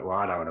want to blurg. Well,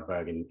 I don't want to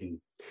blurg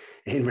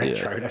in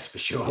retro. That's for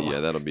sure. Yeah,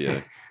 that'll be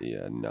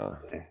no.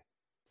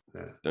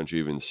 Don't you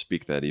even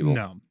speak that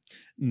evil?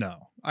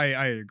 No, I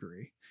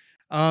agree.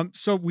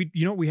 So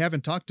we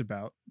haven't talked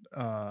about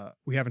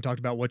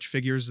which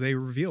figures they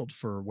revealed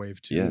for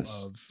Wave 2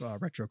 of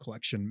Retro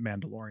Collection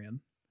Mandalorian.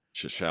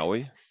 Shall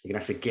we? You're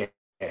gonna have to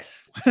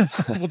guess.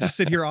 We'll just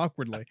sit here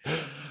awkwardly.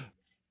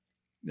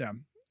 Yeah.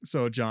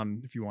 So,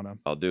 John, if you want to,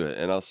 I'll do it,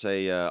 and I'll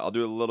say I'll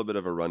do a little bit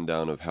of a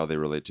rundown of how they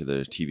relate to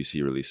the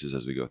TVC releases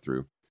as we go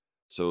through.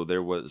 So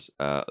there was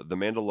the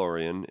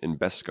Mandalorian in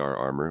Beskar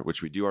armor,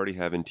 which we do already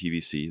have in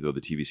TVC, though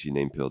the TVC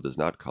name pill does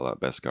not call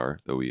out Beskar,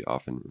 though we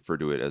often refer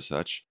to it as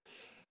such.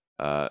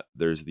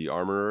 There's the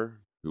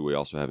Armorer, who we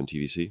also have in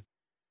TVC.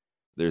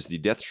 There's the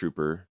Death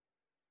Trooper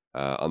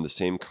on the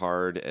same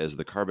card as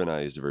the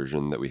carbonized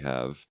version that we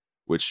have,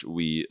 which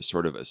we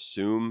sort of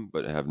assume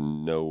but have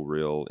no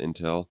real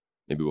intel.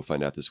 Maybe we'll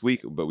find out this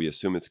week, but we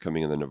assume it's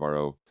coming in the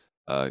Navarro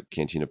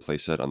Cantina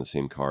playset on the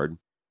same card,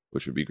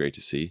 which would be great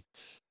to see.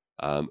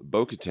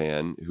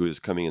 Bo-Katan, who is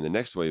coming in the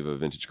next wave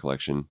of Vintage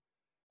Collection.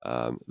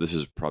 This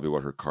is probably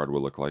what her card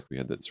will look like. We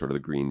had that sort of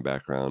the green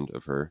background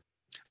of her.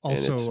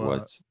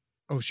 Also,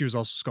 she was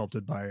also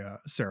sculpted by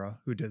Sarah,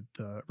 who did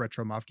the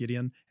Retro Moff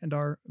Gideon and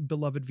our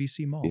beloved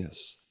VC Maul.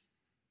 Yes.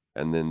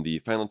 And then the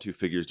final two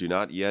figures do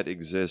not yet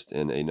exist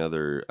in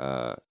another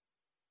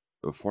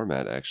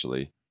format,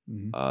 actually.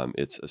 Mm-hmm.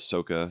 It's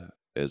Ahsoka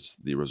as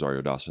the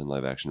Rosario Dawson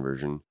live action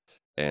version,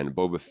 and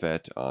Boba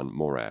Fett on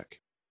Morak.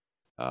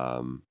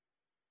 And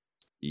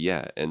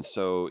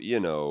so, you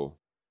know,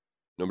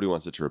 nobody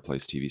wants it to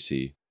replace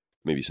TVC.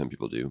 Maybe some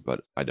people do,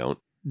 but I don't.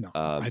 No,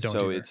 I don't.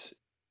 So either.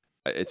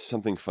 it's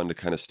something fun to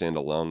kind of stand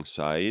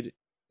alongside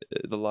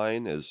the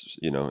line, as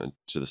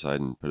to the side,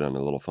 and put it on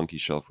a little funky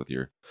shelf with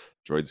your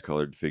droids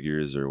colored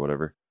figures or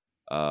whatever.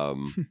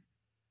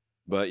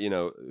 But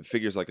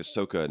figures like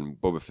Ahsoka and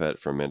Boba Fett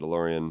from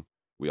Mandalorian,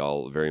 we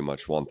all very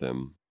much want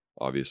them,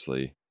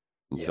 obviously,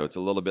 and so it's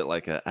a little bit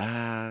like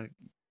I'd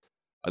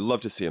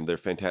love to see them. They're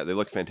fantastic. They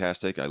look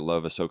fantastic. I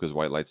love Ahsoka's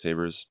white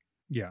lightsabers.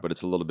 Yeah. But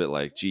it's a little bit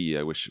like, gee,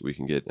 I wish we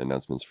can get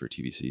announcements for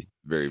TVC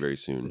very, very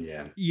soon.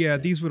 Yeah,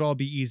 these would all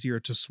be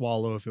easier to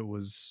swallow if it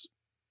was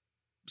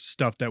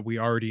stuff that we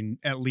already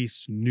at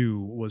least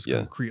knew was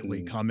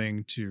concretely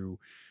coming to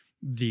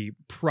the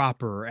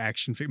proper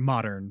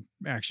modern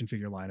action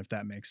figure line, if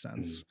that makes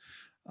sense.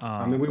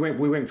 I mean,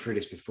 we went through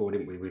this before,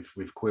 didn't we?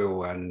 With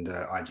Quill and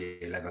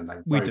IG-11,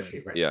 they both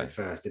hit retro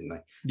first, didn't they?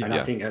 Yeah. And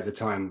I think at the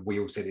time we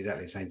all said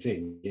exactly the same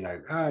thing.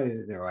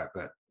 They're right,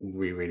 but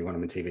we really want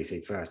them in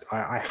TVC first.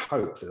 I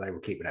hope that they will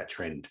keep with that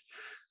trend.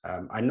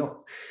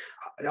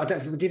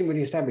 We didn't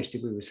really establish,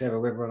 did we, with Sarah,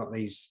 whether or not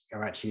these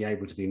are actually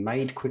able to be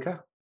made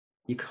quicker.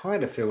 You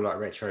kind of feel like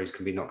retros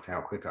can be knocked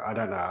out quicker. I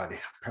don't know.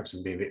 Perhaps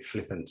I'm being a bit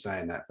flippant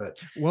saying that, but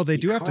they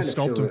do have to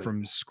sculpt them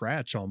from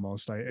scratch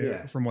almost.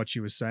 From what she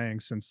was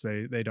saying, since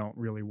they don't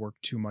really work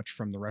too much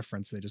from the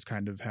reference, they just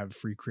kind of have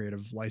free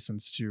creative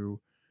license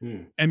to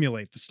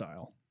emulate the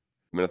style.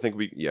 I mean, I think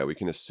we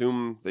can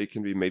assume they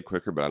can be made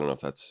quicker, but I don't know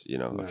if that's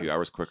a few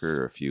hours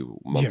quicker or a few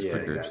months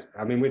quicker.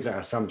 Exactly. I mean, with that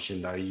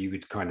assumption though, you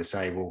would kind of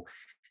say, well,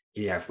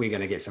 if we're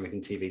going to get something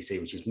in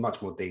TVC, which is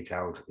much more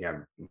detailed,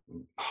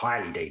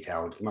 highly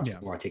detailed, much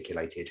more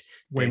articulated,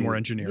 way more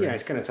engineering. Yeah,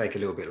 it's going to take a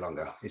little bit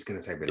longer. It's going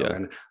to take a bit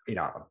longer. And,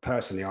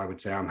 personally, I would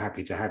say I'm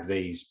happy to have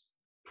these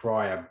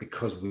prior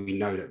because we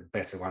know that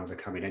better ones are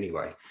coming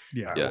anyway.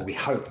 Or we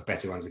hope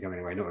better ones are coming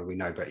anyway. Not that we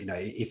know, but,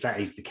 if that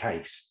is the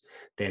case,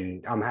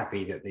 then I'm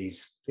happy that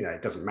these,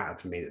 it doesn't matter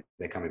to me that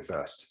they're coming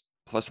first.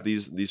 Plus,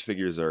 these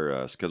figures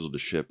are scheduled to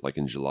ship like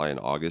in July and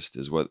August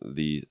is what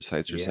the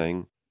sites are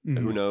saying.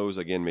 Mm-hmm. Who knows?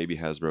 Again, maybe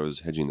Hasbro's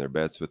hedging their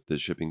bets with the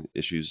shipping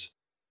issues.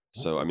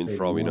 So, I mean,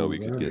 for all we know, we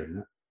could get...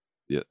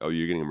 Yeah. Oh,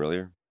 you're getting them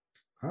earlier?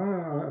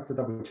 I have to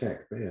double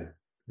check, but yeah.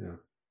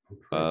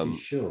 I'm pretty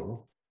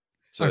sure.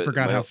 So I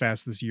forgot how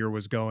fast this year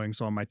was going.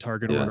 So on my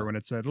Target order, when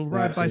it said it'll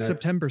arrive by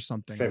September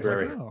something.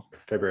 February.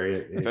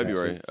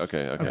 February.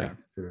 Okay.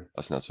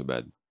 That's not so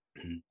bad.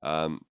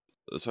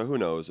 So who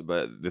knows?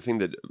 But the thing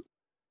that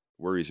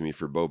worries me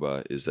for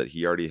Boba is that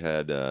he already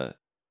had...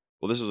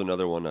 this was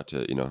another one, not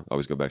to,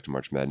 always go back to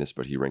March Madness,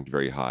 but he ranked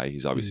very high.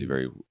 He's obviously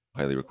very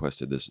highly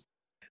requested, this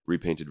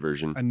repainted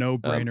version. A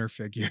no-brainer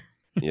figure.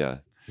 Yeah.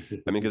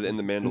 I mean, because in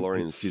The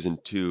Mandalorian Season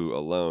 2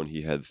 alone,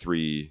 he had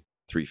three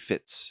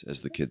fits,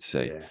 as the kids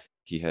say. Yeah.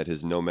 He had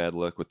his Nomad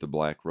look with the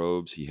black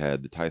robes. He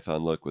had the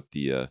Tython look with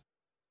the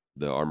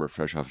armor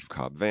fresh off of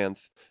Cobb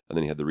Vanth. And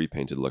then he had the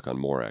repainted look on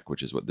Morak,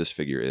 which is what this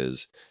figure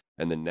is.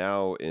 And then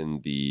now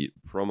in the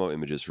promo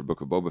images for Book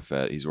of Boba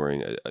Fett, he's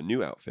wearing a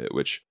new outfit,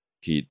 which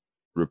he...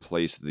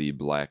 replace the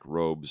black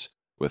robes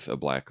with a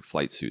black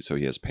flight suit. So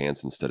he has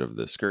pants instead of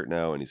the skirt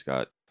now, and he's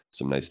got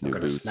some nice new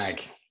boots. Not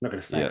going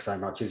to snag so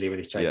much, is he, when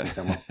he's chasing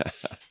someone?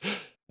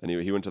 And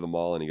he went to the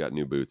mall and he got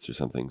new boots or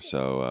something.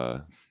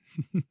 So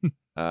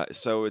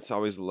so it's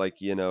always like,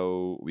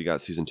 we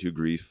got Season 2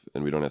 grief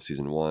and we don't have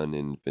Season 1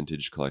 in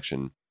Vintage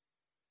Collection.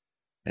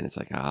 And it's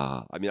like,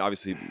 I mean,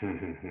 obviously,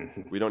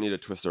 we don't need to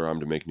twist our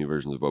arm to make new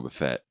versions of Boba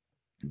Fett.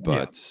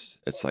 But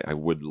it's like, I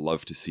would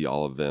love to see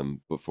all of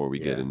them before we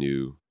get a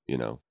new...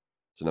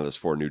 So now there's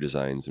 4 new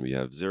designs, and we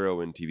have 0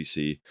 in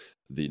TVC.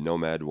 The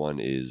Nomad one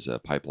is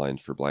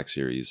pipelined for Black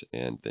Series,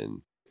 and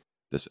then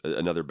this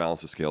another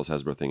balance of scales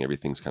Hasbro thing.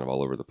 Everything's kind of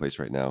all over the place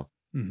right now.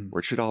 Mm-hmm. Where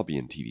it should all be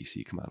in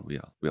TVC. Come on, we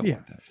all want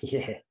that.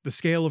 Yeah, the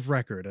scale of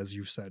record, as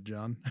you've said,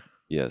 John.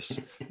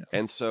 Yes,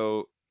 and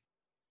so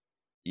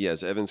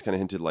as Evan's kind of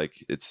hinted,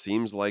 like it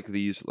seems like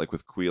these, like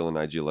with Queel and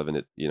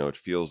IG-11, it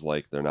feels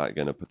like they're not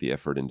going to put the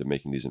effort into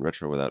making these in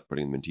retro without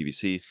putting them in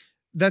TVC.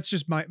 That's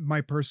just my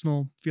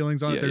personal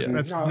feelings on it.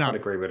 That's not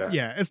agree with that.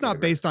 Yeah, it's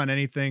not based on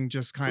anything.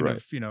 Just kind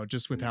of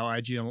just with how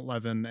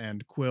IG-11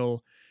 and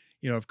Quill,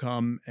 have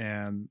come,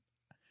 and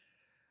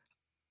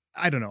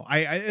I don't know.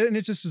 And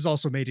it just has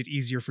also made it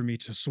easier for me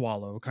to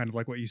swallow, kind of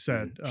like what you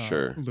said,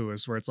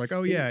 Lewis, where it's like,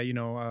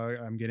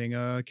 I'm getting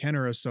a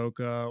Kenner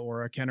Ahsoka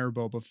or a Kenner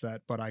Boba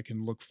Fett, but I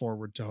can look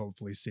forward to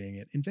hopefully seeing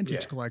it in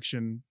Vintage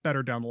Collection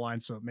better down the line.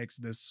 So it makes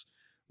this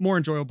more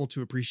enjoyable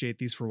to appreciate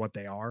these for what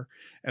they are,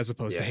 as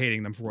opposed to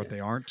hating them for what they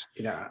aren't.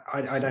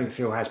 I don't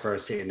feel Hasbro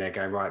is sitting there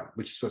going, right,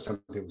 which is what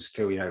some people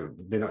feel,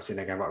 they're not sitting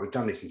there going, right, we've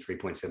done this in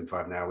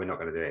 3.75 now, we're not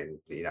going to do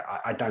it.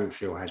 I don't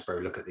feel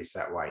Hasbro look at this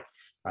that way.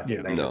 I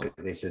think they look at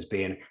this as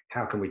being,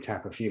 how can we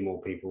tap a few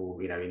more people,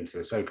 into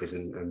Ahsoka's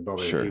and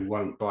Boba who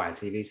won't buy a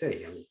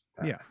TVC?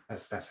 And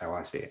that's how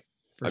I see it.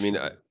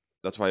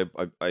 That's why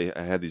I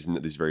had these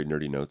very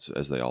nerdy notes,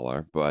 as they all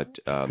are. But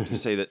to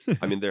say that,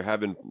 there have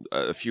been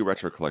a few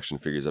retro collection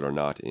figures that are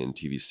not in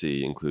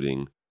TVC,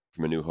 including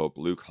from A New Hope,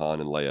 Luke,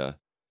 Han, and Leia,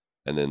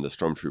 and then the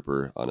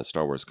Stormtrooper on a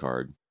Star Wars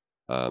card.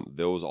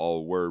 Those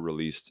all were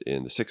released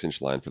in the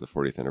 6-inch line for the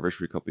 40th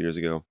anniversary a couple years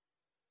ago.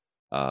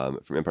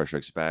 From Empire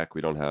Strikes Back,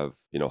 we don't have,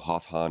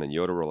 Hoth, Han, and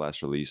Yoda were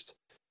last released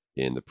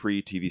in the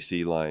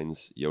pre-TVC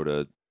lines.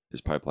 Yoda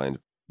is pipelined,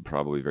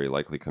 probably very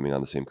likely coming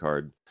on the same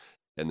card.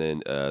 And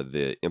then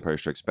the Empire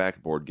Strikes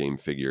Back board game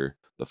figure,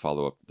 the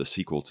follow-up, the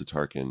sequel to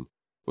Tarkin,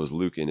 was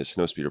Luke in his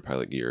Snowspeeder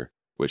pilot gear,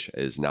 which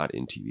is not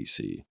in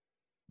TVC.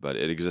 But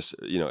it exists,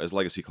 as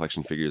Legacy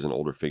Collection figures and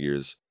older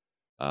figures.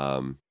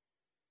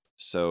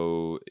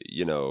 So,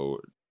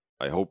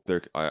 I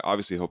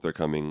obviously hope they're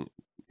coming,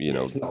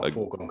 It's not a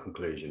foregone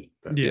conclusion.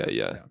 But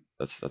yeah.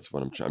 That's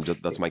what I'm trying.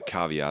 That's my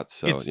caveat.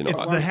 So,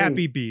 it's the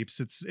happy beeps.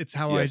 It's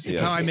how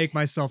how I make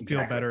myself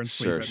feel better and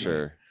sleep at night.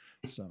 Sure.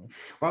 So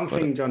one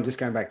thing, John, just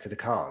going back to the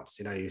cards,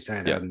 you're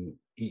saying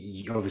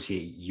obviously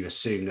you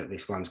assume that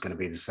this one's going to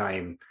be the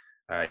same.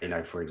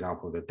 For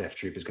example, the Death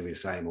Trooper is going to be the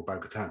same, or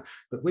Bo-Katan.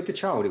 But with the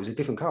child, it was a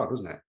different card,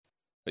 wasn't it?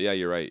 Yeah,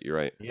 you're right.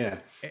 Yeah.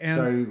 And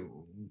so,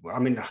 I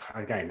mean,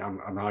 again,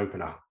 I'm an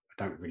opener. It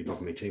don't really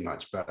bother me too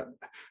much, but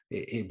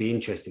it'd be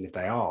interesting if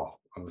they are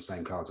on the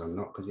same cards or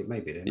not, because it may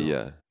be they're not.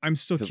 Yeah. I'm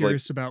still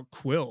curious about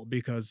Quill,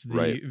 because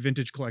the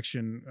Vintage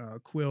Collection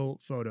Quill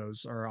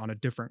photos are on a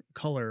different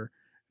color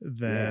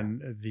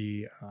than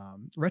the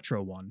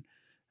retro one.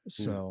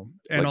 So,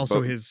 and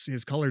also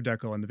his color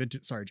deco in the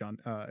vintage, sorry, John,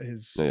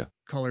 his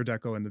color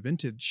deco in the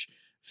vintage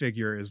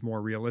figure is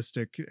more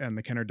realistic, and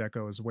the Kenner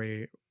deco is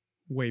way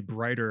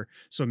brighter.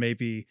 So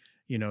maybe,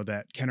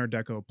 that Kenner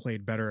deco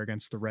played better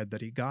against the red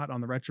that he got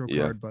on the retro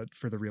card, but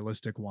for the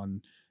realistic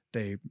one,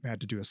 they had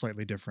to do a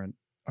slightly different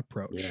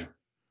approach. Yeah.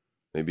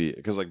 Maybe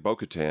because like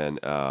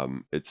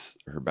Bo-Katan, it's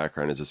her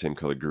background is the same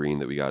color green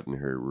that we got in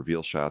her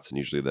reveal shots, and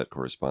usually that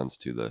corresponds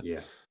to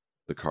the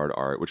card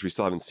art, which we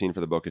still haven't seen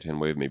for the Bo-Katan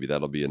wave. Maybe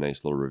that'll be a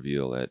nice little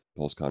reveal at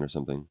PulseCon or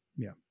something.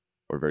 Yeah.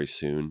 Or very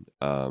soon.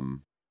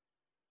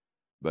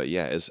 But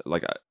yeah, it's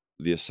like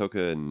the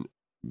Ahsoka and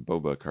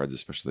Boba cards,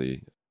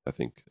 especially, I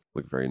think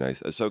look very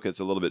nice. Ahsoka,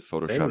 it's a little bit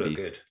Photoshoppy. They all look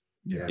good.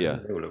 Yeah,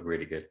 they all look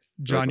really good.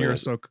 John, your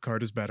Ahsoka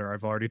card is better.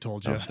 I've already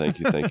told you. Oh, thank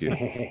you.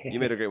 You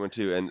made a great one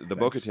too. And the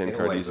Bo-Katan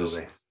card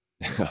uses.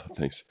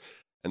 Thanks.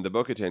 And the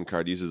Bo-Katan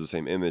card uses the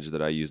same image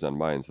that I used on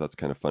mine, so that's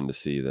kind of fun to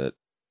see that.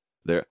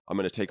 I'm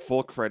going to take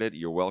full credit.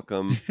 You're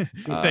welcome.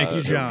 Thank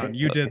you, John.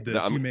 You did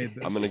this. You made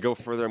this. I'm going to go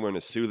further. I'm going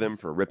to sue them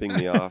for ripping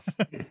me off.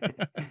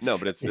 No,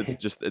 but it's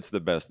the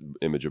best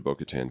image of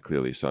Bo-Katan,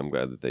 clearly. So I'm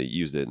glad that they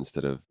used it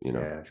instead of yeah,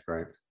 that's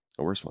great.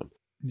 A worse one.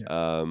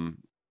 Yeah.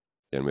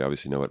 And we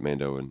obviously know what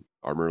Mando and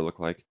Armor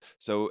look like.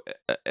 So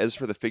as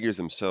for the figures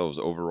themselves,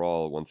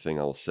 overall, one thing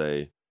I will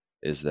say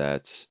is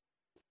that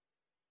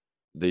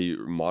they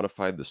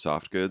modified the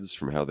soft goods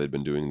from how they'd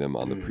been doing them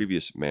on the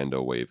previous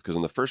Mando wave. Because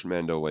on the first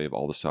Mando wave,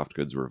 all the soft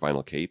goods were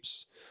vinyl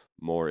capes,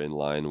 more in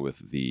line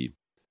with the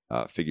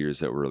figures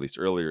that were released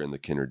earlier in the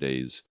Kenner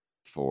days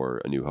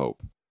for A New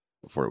Hope,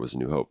 before it was A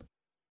New Hope.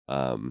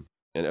 And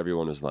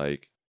everyone was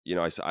like,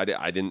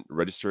 I didn't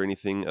register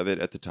anything of it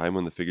at the time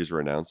when the figures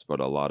were announced, but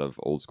a lot of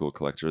old school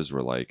collectors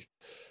were like,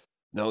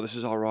 no, this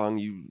is all wrong,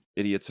 you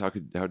idiots,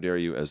 how dare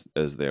you,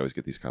 as they always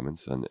get these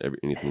comments on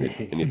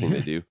anything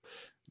they do.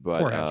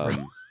 But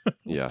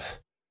yeah,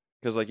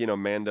 because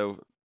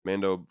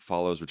Mando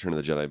follows Return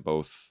of the Jedi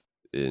both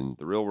in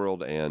the real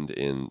world and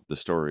in the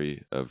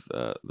story of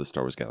the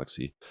Star Wars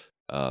galaxy.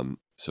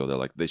 So they're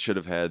like, they should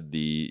have had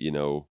the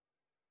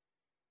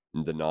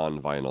the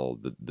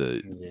non-vinyl,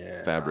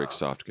 the fabric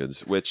soft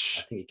goods, which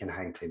I think you can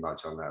hang too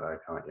much on that, though,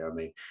 can't you? I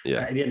mean,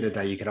 yeah. At the end of the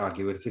day, you could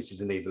argue, well, if this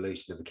is an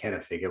evolution of a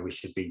Kenner figure, we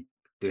should be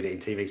doing it in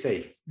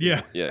TVC.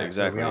 Yeah,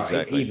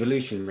 exactly.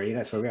 Evolutionary,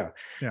 that's where we are.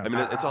 Yeah. I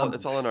mean,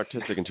 it's all an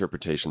artistic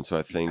interpretation. So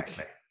I think,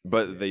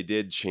 but they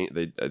did change.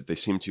 They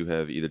seem to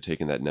have either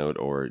taken that note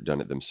or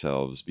done it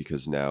themselves,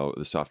 because now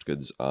the soft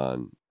goods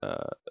on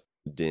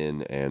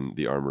Din and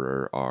the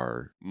Armorer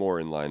are more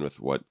in line with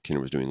what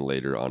Kenner was doing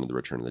later on in the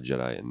Return of the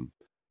Jedi and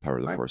Power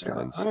of the Force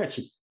lines.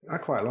 I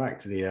quite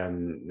liked the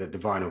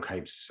vinyl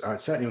capes,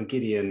 certainly on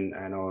Gideon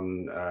and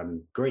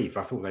on Grief.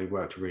 I thought they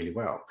worked really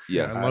well.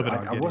 Yeah, I love it.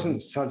 I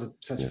wasn't such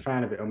a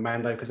fan of it on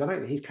Mando, because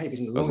his cape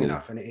isn't long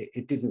enough, and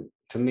it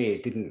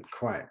didn't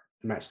quite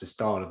match the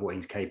style of what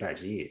his cape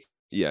actually is.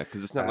 Yeah,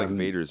 because it's not like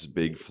Vader's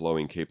big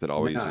flowing cape that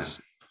always is,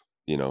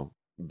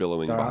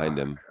 billowing behind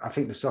him. I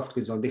think the soft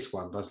goods on this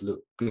one does look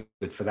good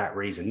for that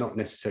reason, not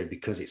necessarily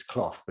because it's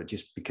cloth, but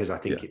just because I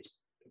think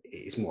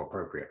it's more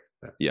appropriate.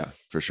 But. Yeah,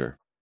 for sure.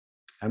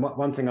 And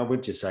one thing I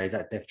would just say is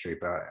that Death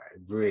Trooper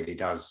really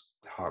does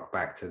hark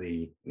back to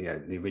the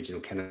original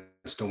Kenner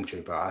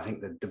Stormtrooper. I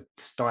think that the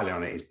styling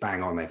on it is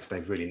bang on.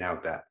 They've really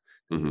nailed that.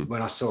 Mm-hmm.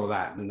 When I saw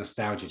that, the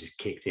nostalgia just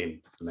kicked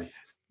in for me.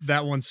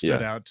 That one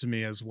stood out to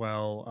me as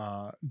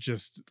well.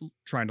 Just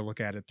trying to look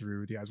at it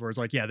through the eyes, where it's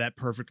like, yeah, that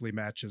perfectly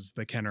matches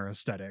the Kenner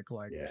aesthetic.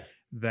 Like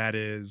that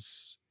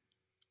is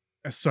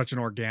such an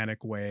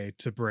organic way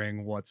to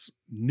bring what's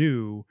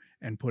new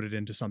and put it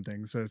into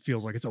something, so it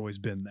feels like it's always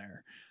been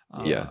there.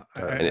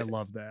 I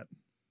love that.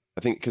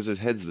 I think because his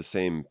head's the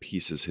same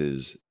piece as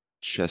his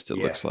chest, it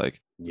looks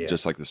like,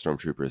 just like the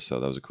Stormtroopers.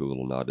 So that was a cool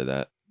little nod to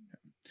that.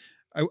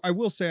 I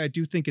will say, I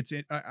do think it's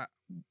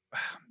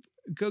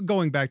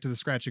going back to the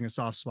scratching a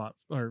soft spot,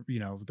 or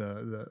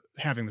the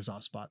having the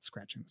soft spot,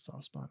 scratching the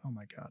soft spot. Oh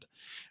my god,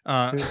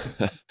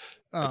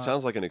 it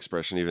sounds like an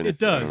expression, even it if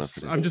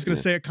does. I'm just going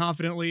to say it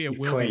confidently. It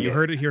will be. You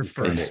heard it here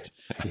first.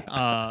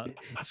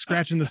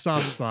 Scratching the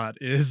soft spot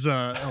is.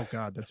 Oh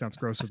god, that sounds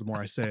grosser the more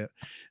I say it.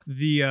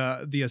 The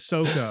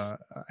Ahsoka,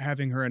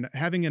 having an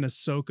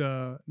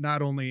Ahsoka,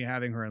 not only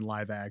having her in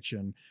live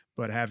action,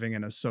 but having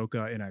an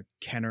Ahsoka in a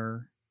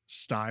Kenner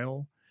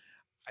style.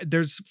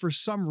 For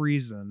some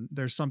reason,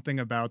 there's something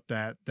about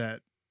that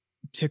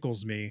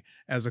tickles me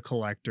as a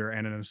collector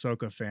and an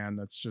Ahsoka fan.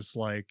 That's just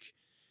like,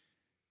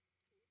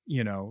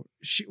 we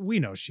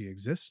know she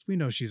exists. We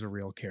know she's a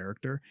real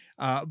character.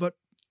 But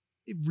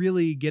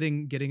really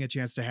getting a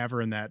chance to have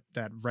her in that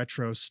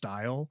retro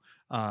style,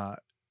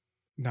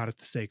 not at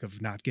the sake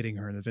of not getting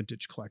her in the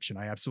vintage collection.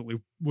 I absolutely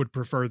would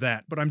prefer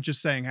that. But I'm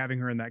just saying, having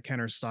her in that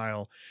Kenner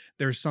style,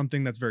 there's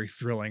something that's very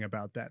thrilling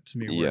about that to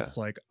me, where it's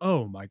like,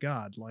 oh my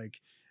God, like,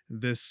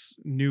 this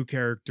new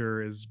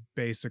character is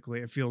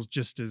basically, it feels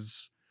just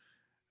as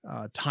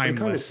timeless.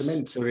 It kind of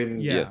cements her in.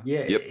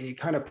 It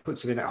kind of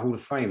puts her in that Hall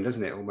of Fame,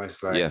 doesn't it?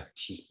 Almost like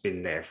she's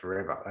been there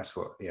forever. That's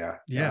what. I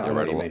know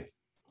what you mean.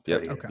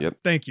 Yep. Okay. Yep.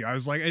 Thank you. I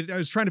was like, I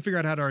was trying to figure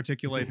out how to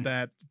articulate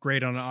that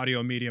great on an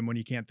audio medium when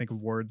you can't think of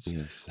words.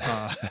 Yes.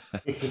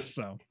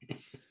 So,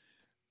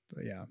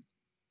 but yeah.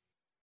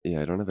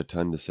 Yeah, I don't have a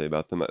ton to say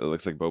about them. It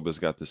looks like Boba's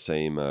got the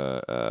same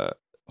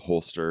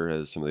holster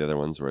as some of the other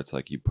ones, where it's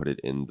like you put it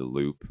in the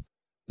loop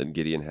that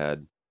Gideon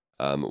had.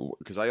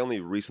 Because I only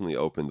recently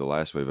opened the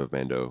last wave of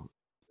Mando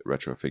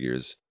retro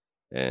figures,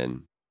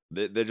 and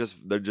they're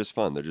just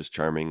fun. They're just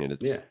charming, and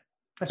it's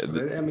that's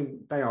what I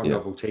mean. They are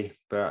novelty,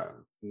 but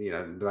they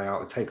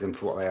are, take them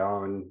for what they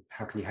are, and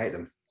how can you hate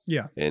them?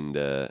 Yeah, and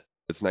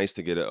it's nice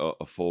to get a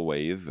full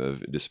wave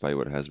of, despite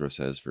what Hasbro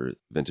says for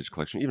vintage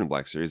collection, even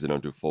Black Series, they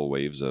don't do full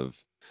waves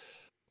of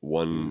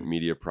one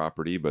media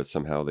property, but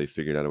somehow they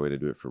figured out a way to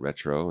do it for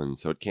retro, and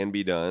so it can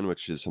be done,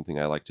 which is something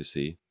I like to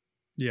see.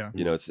 Yeah,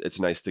 it's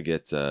nice to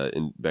get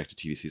back to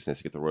TVC. It's nice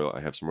to get the Royal. I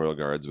have some Royal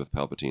Guards with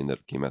Palpatine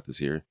that came out this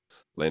year.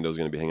 Lando's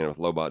going to be hanging out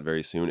with Lobot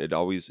very soon. It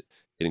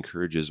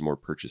encourages more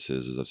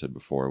purchases, as I've said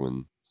before,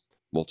 when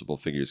multiple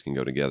figures can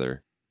go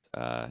together,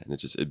 and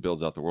it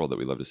builds out the world that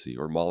we love to see,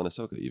 or Maul and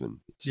Ahsoka even.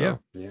 So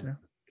yeah.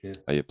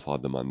 I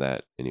applaud them on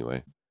that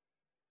anyway.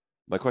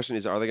 My question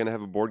is, are they going to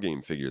have a board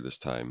game figure this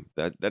time?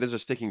 That is a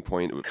sticking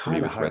point for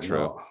me with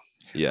retro. Not.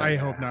 Yeah, I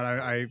hope not.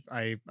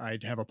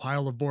 I'd have a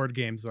pile of board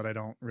games that I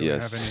don't really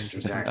have any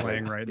interest in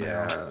playing right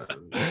now.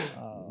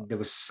 There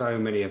were so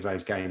many of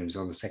those games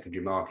on the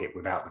secondary market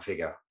without the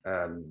figure.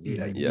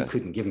 You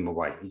couldn't give them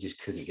away. You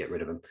just couldn't get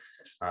rid of them.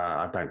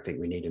 I don't think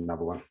we need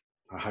another one.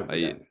 I hope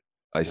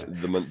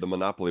the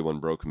Monopoly one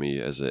broke me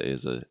as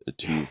a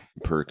 2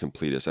 per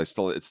completist.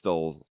 It's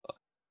still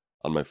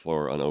on my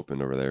floor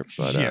unopened over there.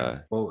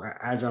 But well,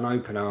 as an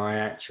opener, I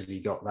actually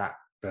got that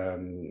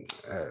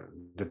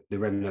the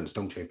remnant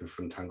Stormtrooper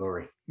from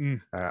Tangori.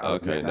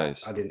 Okay,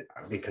 nice. I didn't,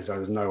 because I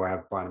was no way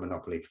of buying a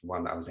Monopoly for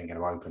one that I was then going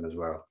to open as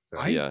well. So.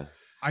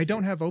 I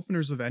don't have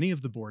openers of any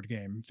of the board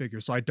game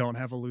figures, so I don't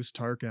have a loose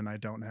Tarkin. I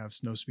don't have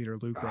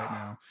Snowspeeder Luke right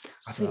now.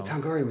 I think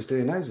Tangori was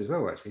doing those as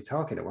well, actually.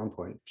 Tarkin at one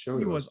point. Sure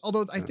he was.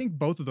 Although I think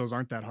both of those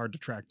aren't that hard to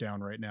track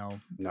down right now.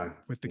 No.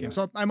 With the game.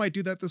 So I might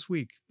do that this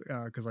week,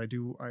 because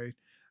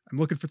I'm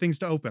looking for things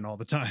to open all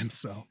the time.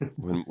 So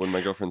when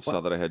my girlfriend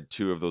saw that I had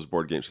 2 of those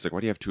board games, she's like,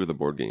 "Why do you have 2 of the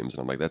board games?"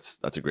 And I'm like, "That's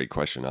a great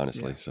question,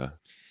 honestly." Yeah. So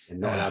you're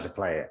not allowed to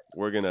play it.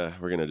 We're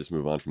gonna just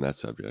move on from that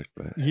subject.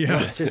 But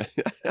just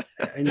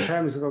in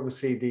terms of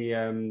obviously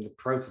the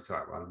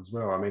prototype ones as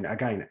well. I mean,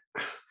 again,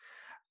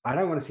 I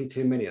don't want to see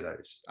too many of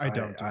those. I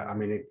don't. I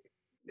mean,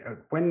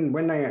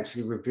 when they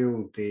actually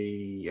revealed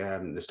the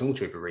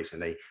Stormtrooper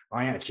recently,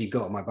 I actually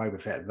got my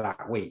Boba Fett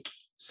that week.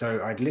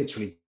 So I'd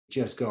literally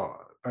just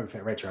got Boba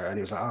Fett Retro, and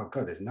it was like, oh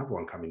god, there's another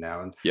one coming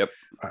now. And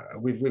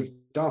with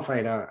Darth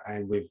Vader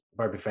and with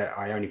Boba Fett,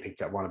 I only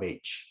picked up one of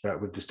each. But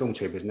with the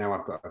Stormtroopers, now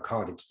I've got a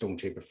carded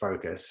Stormtrooper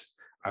Focus.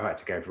 I've had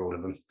to go for all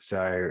of them.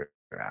 So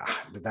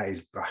that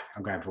is,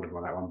 I'm going for all of them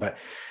on that one. But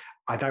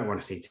I don't want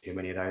to see too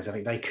many of those. I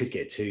think they could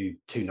get too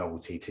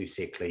novelty, too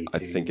sickly. I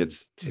think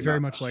it's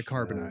very much like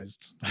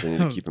carbonized. They need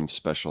to keep them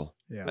special.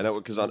 Yeah, I know,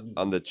 because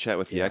on the chat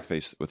with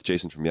Yakface, with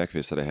Jason from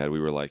Yakface that I had,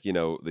 we were like,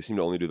 they seem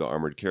to only do the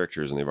armored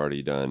characters, and they've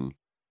already done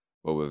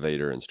Boba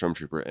Vader and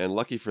Stormtrooper. And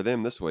lucky for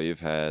them, this wave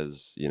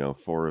has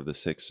 4 of the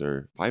 6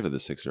 or 5 of the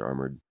 6 are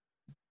armored,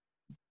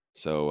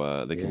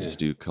 so they can just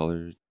do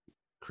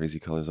crazy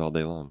colors all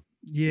day long.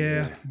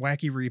 Yeah,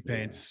 wacky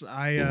repaints.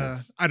 I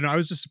don't know. I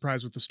was just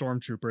surprised with the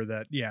Stormtrooper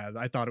that,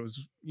 I thought it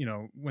was,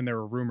 when there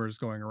were rumors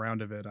going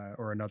around of it,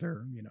 or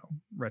another,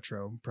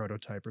 retro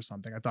prototype or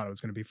something, I thought it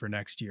was going to be for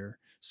next year.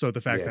 So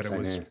the fact that it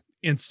was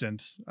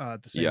instant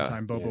at the same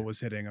time Boba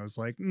was hitting, I was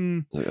like,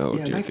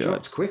 they've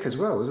dropped quick as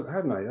well,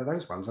 haven't they?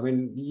 Those ones. I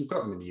mean, you've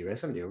got them in the US,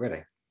 haven't you,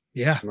 already?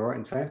 Yeah. Am I right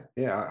in saying?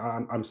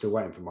 Yeah, I'm still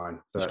waiting for mine.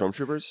 But the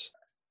Stormtroopers?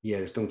 Yeah,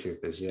 the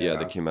Stormtroopers. Yeah,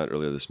 they came out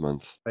earlier this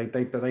month.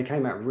 They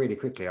came out really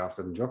quickly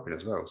after them dropping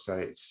as well.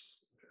 So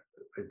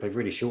they've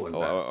really shortened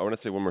that. I want to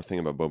say one more thing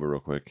about Boba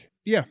real quick.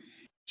 Yeah.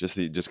 Just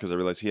because I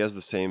realized he has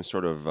the same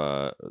sort of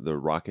the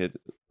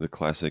rocket, the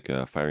classic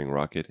firing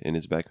rocket in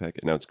his backpack,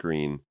 and now it's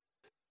green.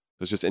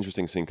 So it's just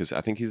interesting seeing, because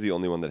I think he's the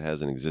only one that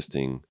has an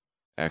existing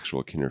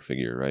actual Kenner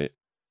figure, right?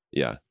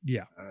 Yeah.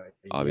 Yeah.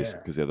 Obviously,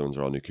 because the other ones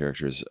are all new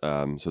characters.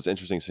 So it's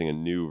interesting seeing a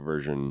new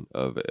version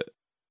of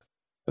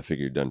a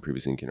figure done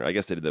previously in Kenner. I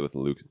guess they did that with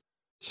Luke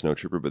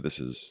Snowtrooper, but this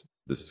is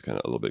kind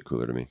of a little bit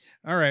cooler to me.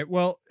 All right.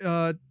 Well,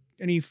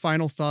 any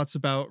final thoughts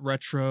about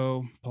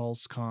Retro,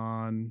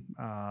 PulseCon,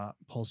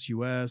 Pulse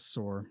US,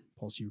 or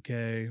Pulse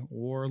UK,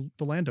 or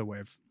the Lando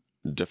Wave?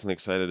 Definitely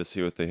excited to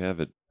see what they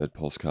have at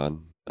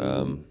PulseCon.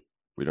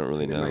 We don't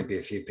really know. There might be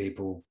a few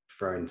people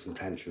throwing some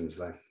tantrums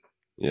though.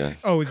 Yeah.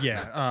 Oh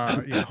yeah.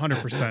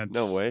 100%.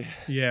 No way.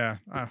 Yeah.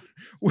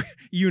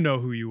 You know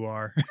who you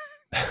are.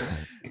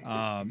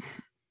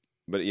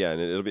 But yeah,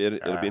 and it'll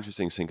be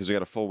interesting seeing, because we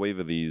got a full wave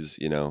of these,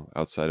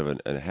 outside of a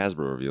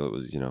Hasbro reveal. It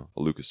was, a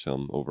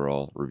Lucasfilm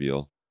overall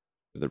reveal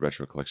for the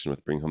Retro collection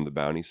with Bring Home the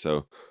Bounty.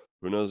 So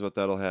who knows what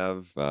that'll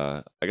have?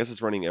 I guess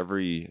it's running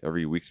every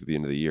week through the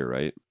end of the year,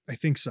 right? I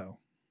think so.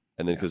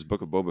 And then because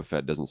Book of Boba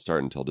Fett doesn't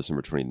start until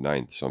December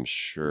 29th, so I'm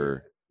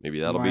sure maybe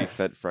that'll be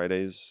Fett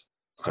Fridays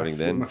starting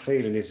then. My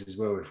feeling is as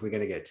well, if we're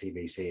going to get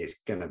TVC,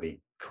 it's going to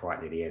be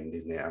quite near the end,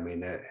 isn't it? I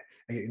mean,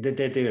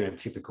 they're doing a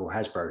typical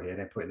Hasbro here.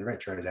 They're putting the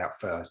retros out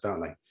first,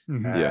 aren't they?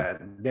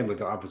 Mm-hmm. Then we've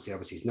got obviously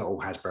it's not all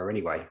Hasbro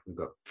anyway. We've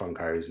got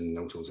Funkos and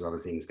all sorts of other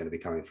things going to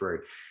be coming through.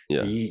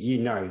 So you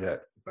know that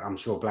I'm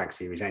sure Black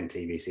Series and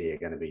TVC are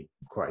going to be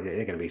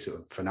they're going to be sort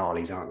of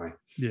finales, aren't they?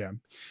 Yeah.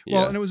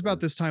 Well, and it was about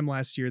this time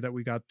last year that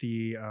we got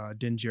the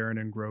Din Djarin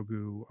and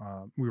Grogu.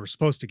 We were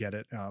supposed to get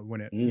it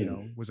when it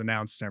was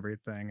announced and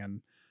everything,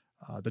 and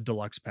the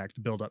deluxe pack,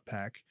 the build-up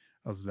pack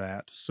of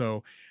that.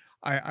 So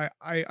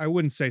I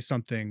wouldn't say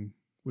something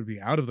would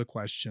be out of the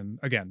question,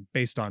 again,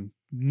 based on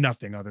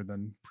nothing other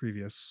than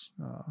previous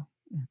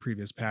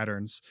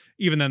patterns.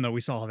 Even then, though,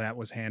 we saw how that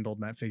was handled,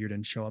 and that figure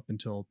didn't show up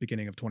until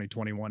beginning of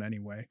 2021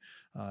 anyway.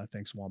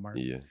 Thanks, Walmart.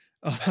 Yeah.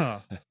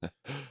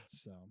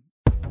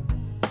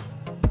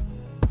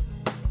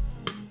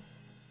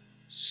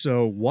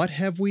 So what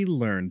have we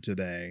learned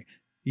today?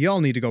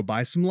 Y'all need to go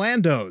buy some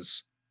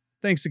Landos.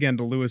 Thanks again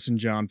to Lewis and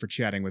John for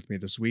chatting with me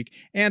this week.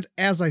 And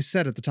as I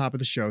said at the top of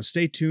the show,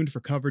 stay tuned for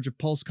coverage of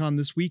PulseCon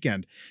this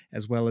weekend,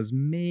 as well as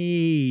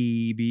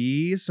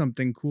maybe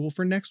something cool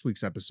for next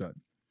week's episode.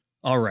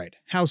 All right,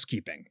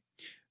 housekeeping.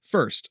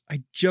 First,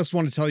 I just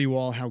want to tell you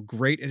all how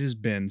great it has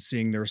been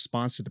seeing the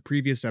response to the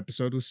previous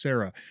episode with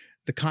Sarah.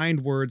 The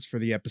kind words for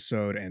the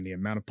episode and the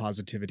amount of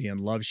positivity and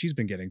love she's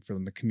been getting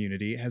from the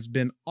community has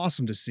been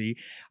awesome to see.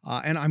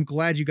 And I'm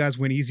glad you guys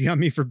went easy on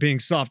me for being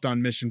soft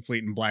on Mission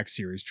Fleet and Black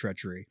Series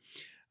treachery.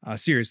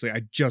 Seriously,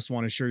 I just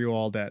want to assure you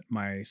all that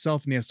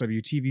myself and the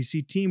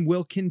SWTVC team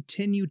will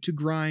continue to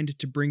grind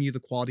to bring you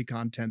the quality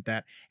content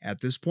that,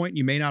 at this point,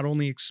 you may not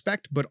only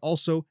expect, but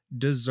also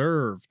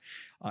deserve.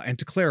 And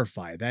to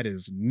clarify, that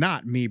is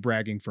not me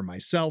bragging for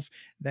myself.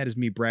 That is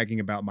me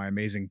bragging about my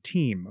amazing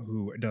team,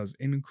 who does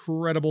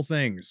incredible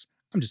things.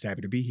 I'm just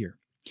happy to be here.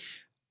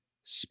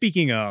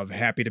 Speaking of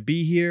happy to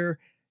be here,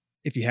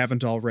 if you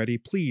haven't already,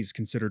 please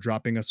consider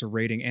dropping us a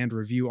rating and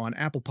review on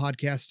Apple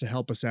Podcasts to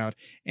help us out,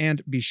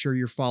 and be sure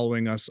you're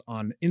following us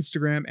on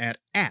Instagram at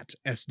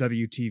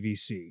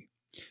SWTVC.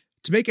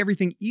 To make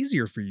everything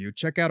easier for you,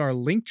 check out our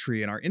link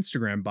tree in our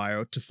Instagram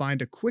bio to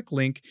find a quick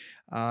link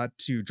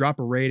to drop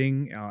a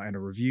rating and a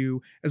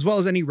review, as well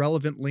as any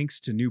relevant links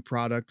to new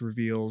product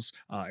reveals,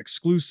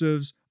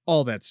 exclusives,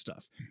 all that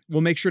stuff.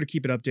 We'll make sure to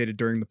keep it updated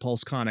during the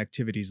PulseCon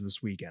activities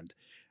this weekend.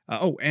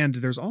 And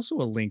there's also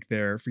a link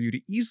there for you to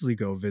easily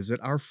go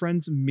visit our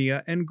friends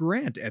Mia and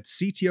Grant at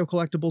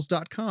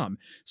ctocollectibles.com.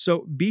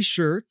 So be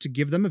sure to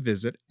give them a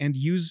visit and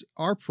use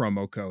our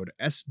promo code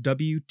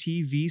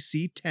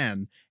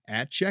SWTVC10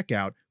 at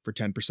checkout for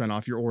 10%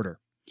 off your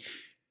order.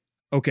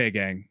 Okay,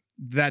 gang,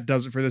 that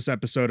does it for this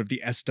episode of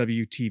the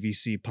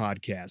SWTVC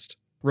podcast.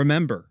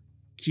 Remember,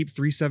 keep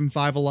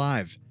 375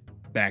 alive.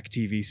 Back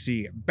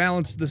TVC,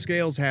 balance the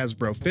scales,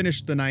 Hasbro,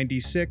 finish the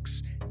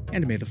 96,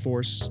 and may the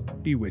Force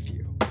be with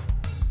you.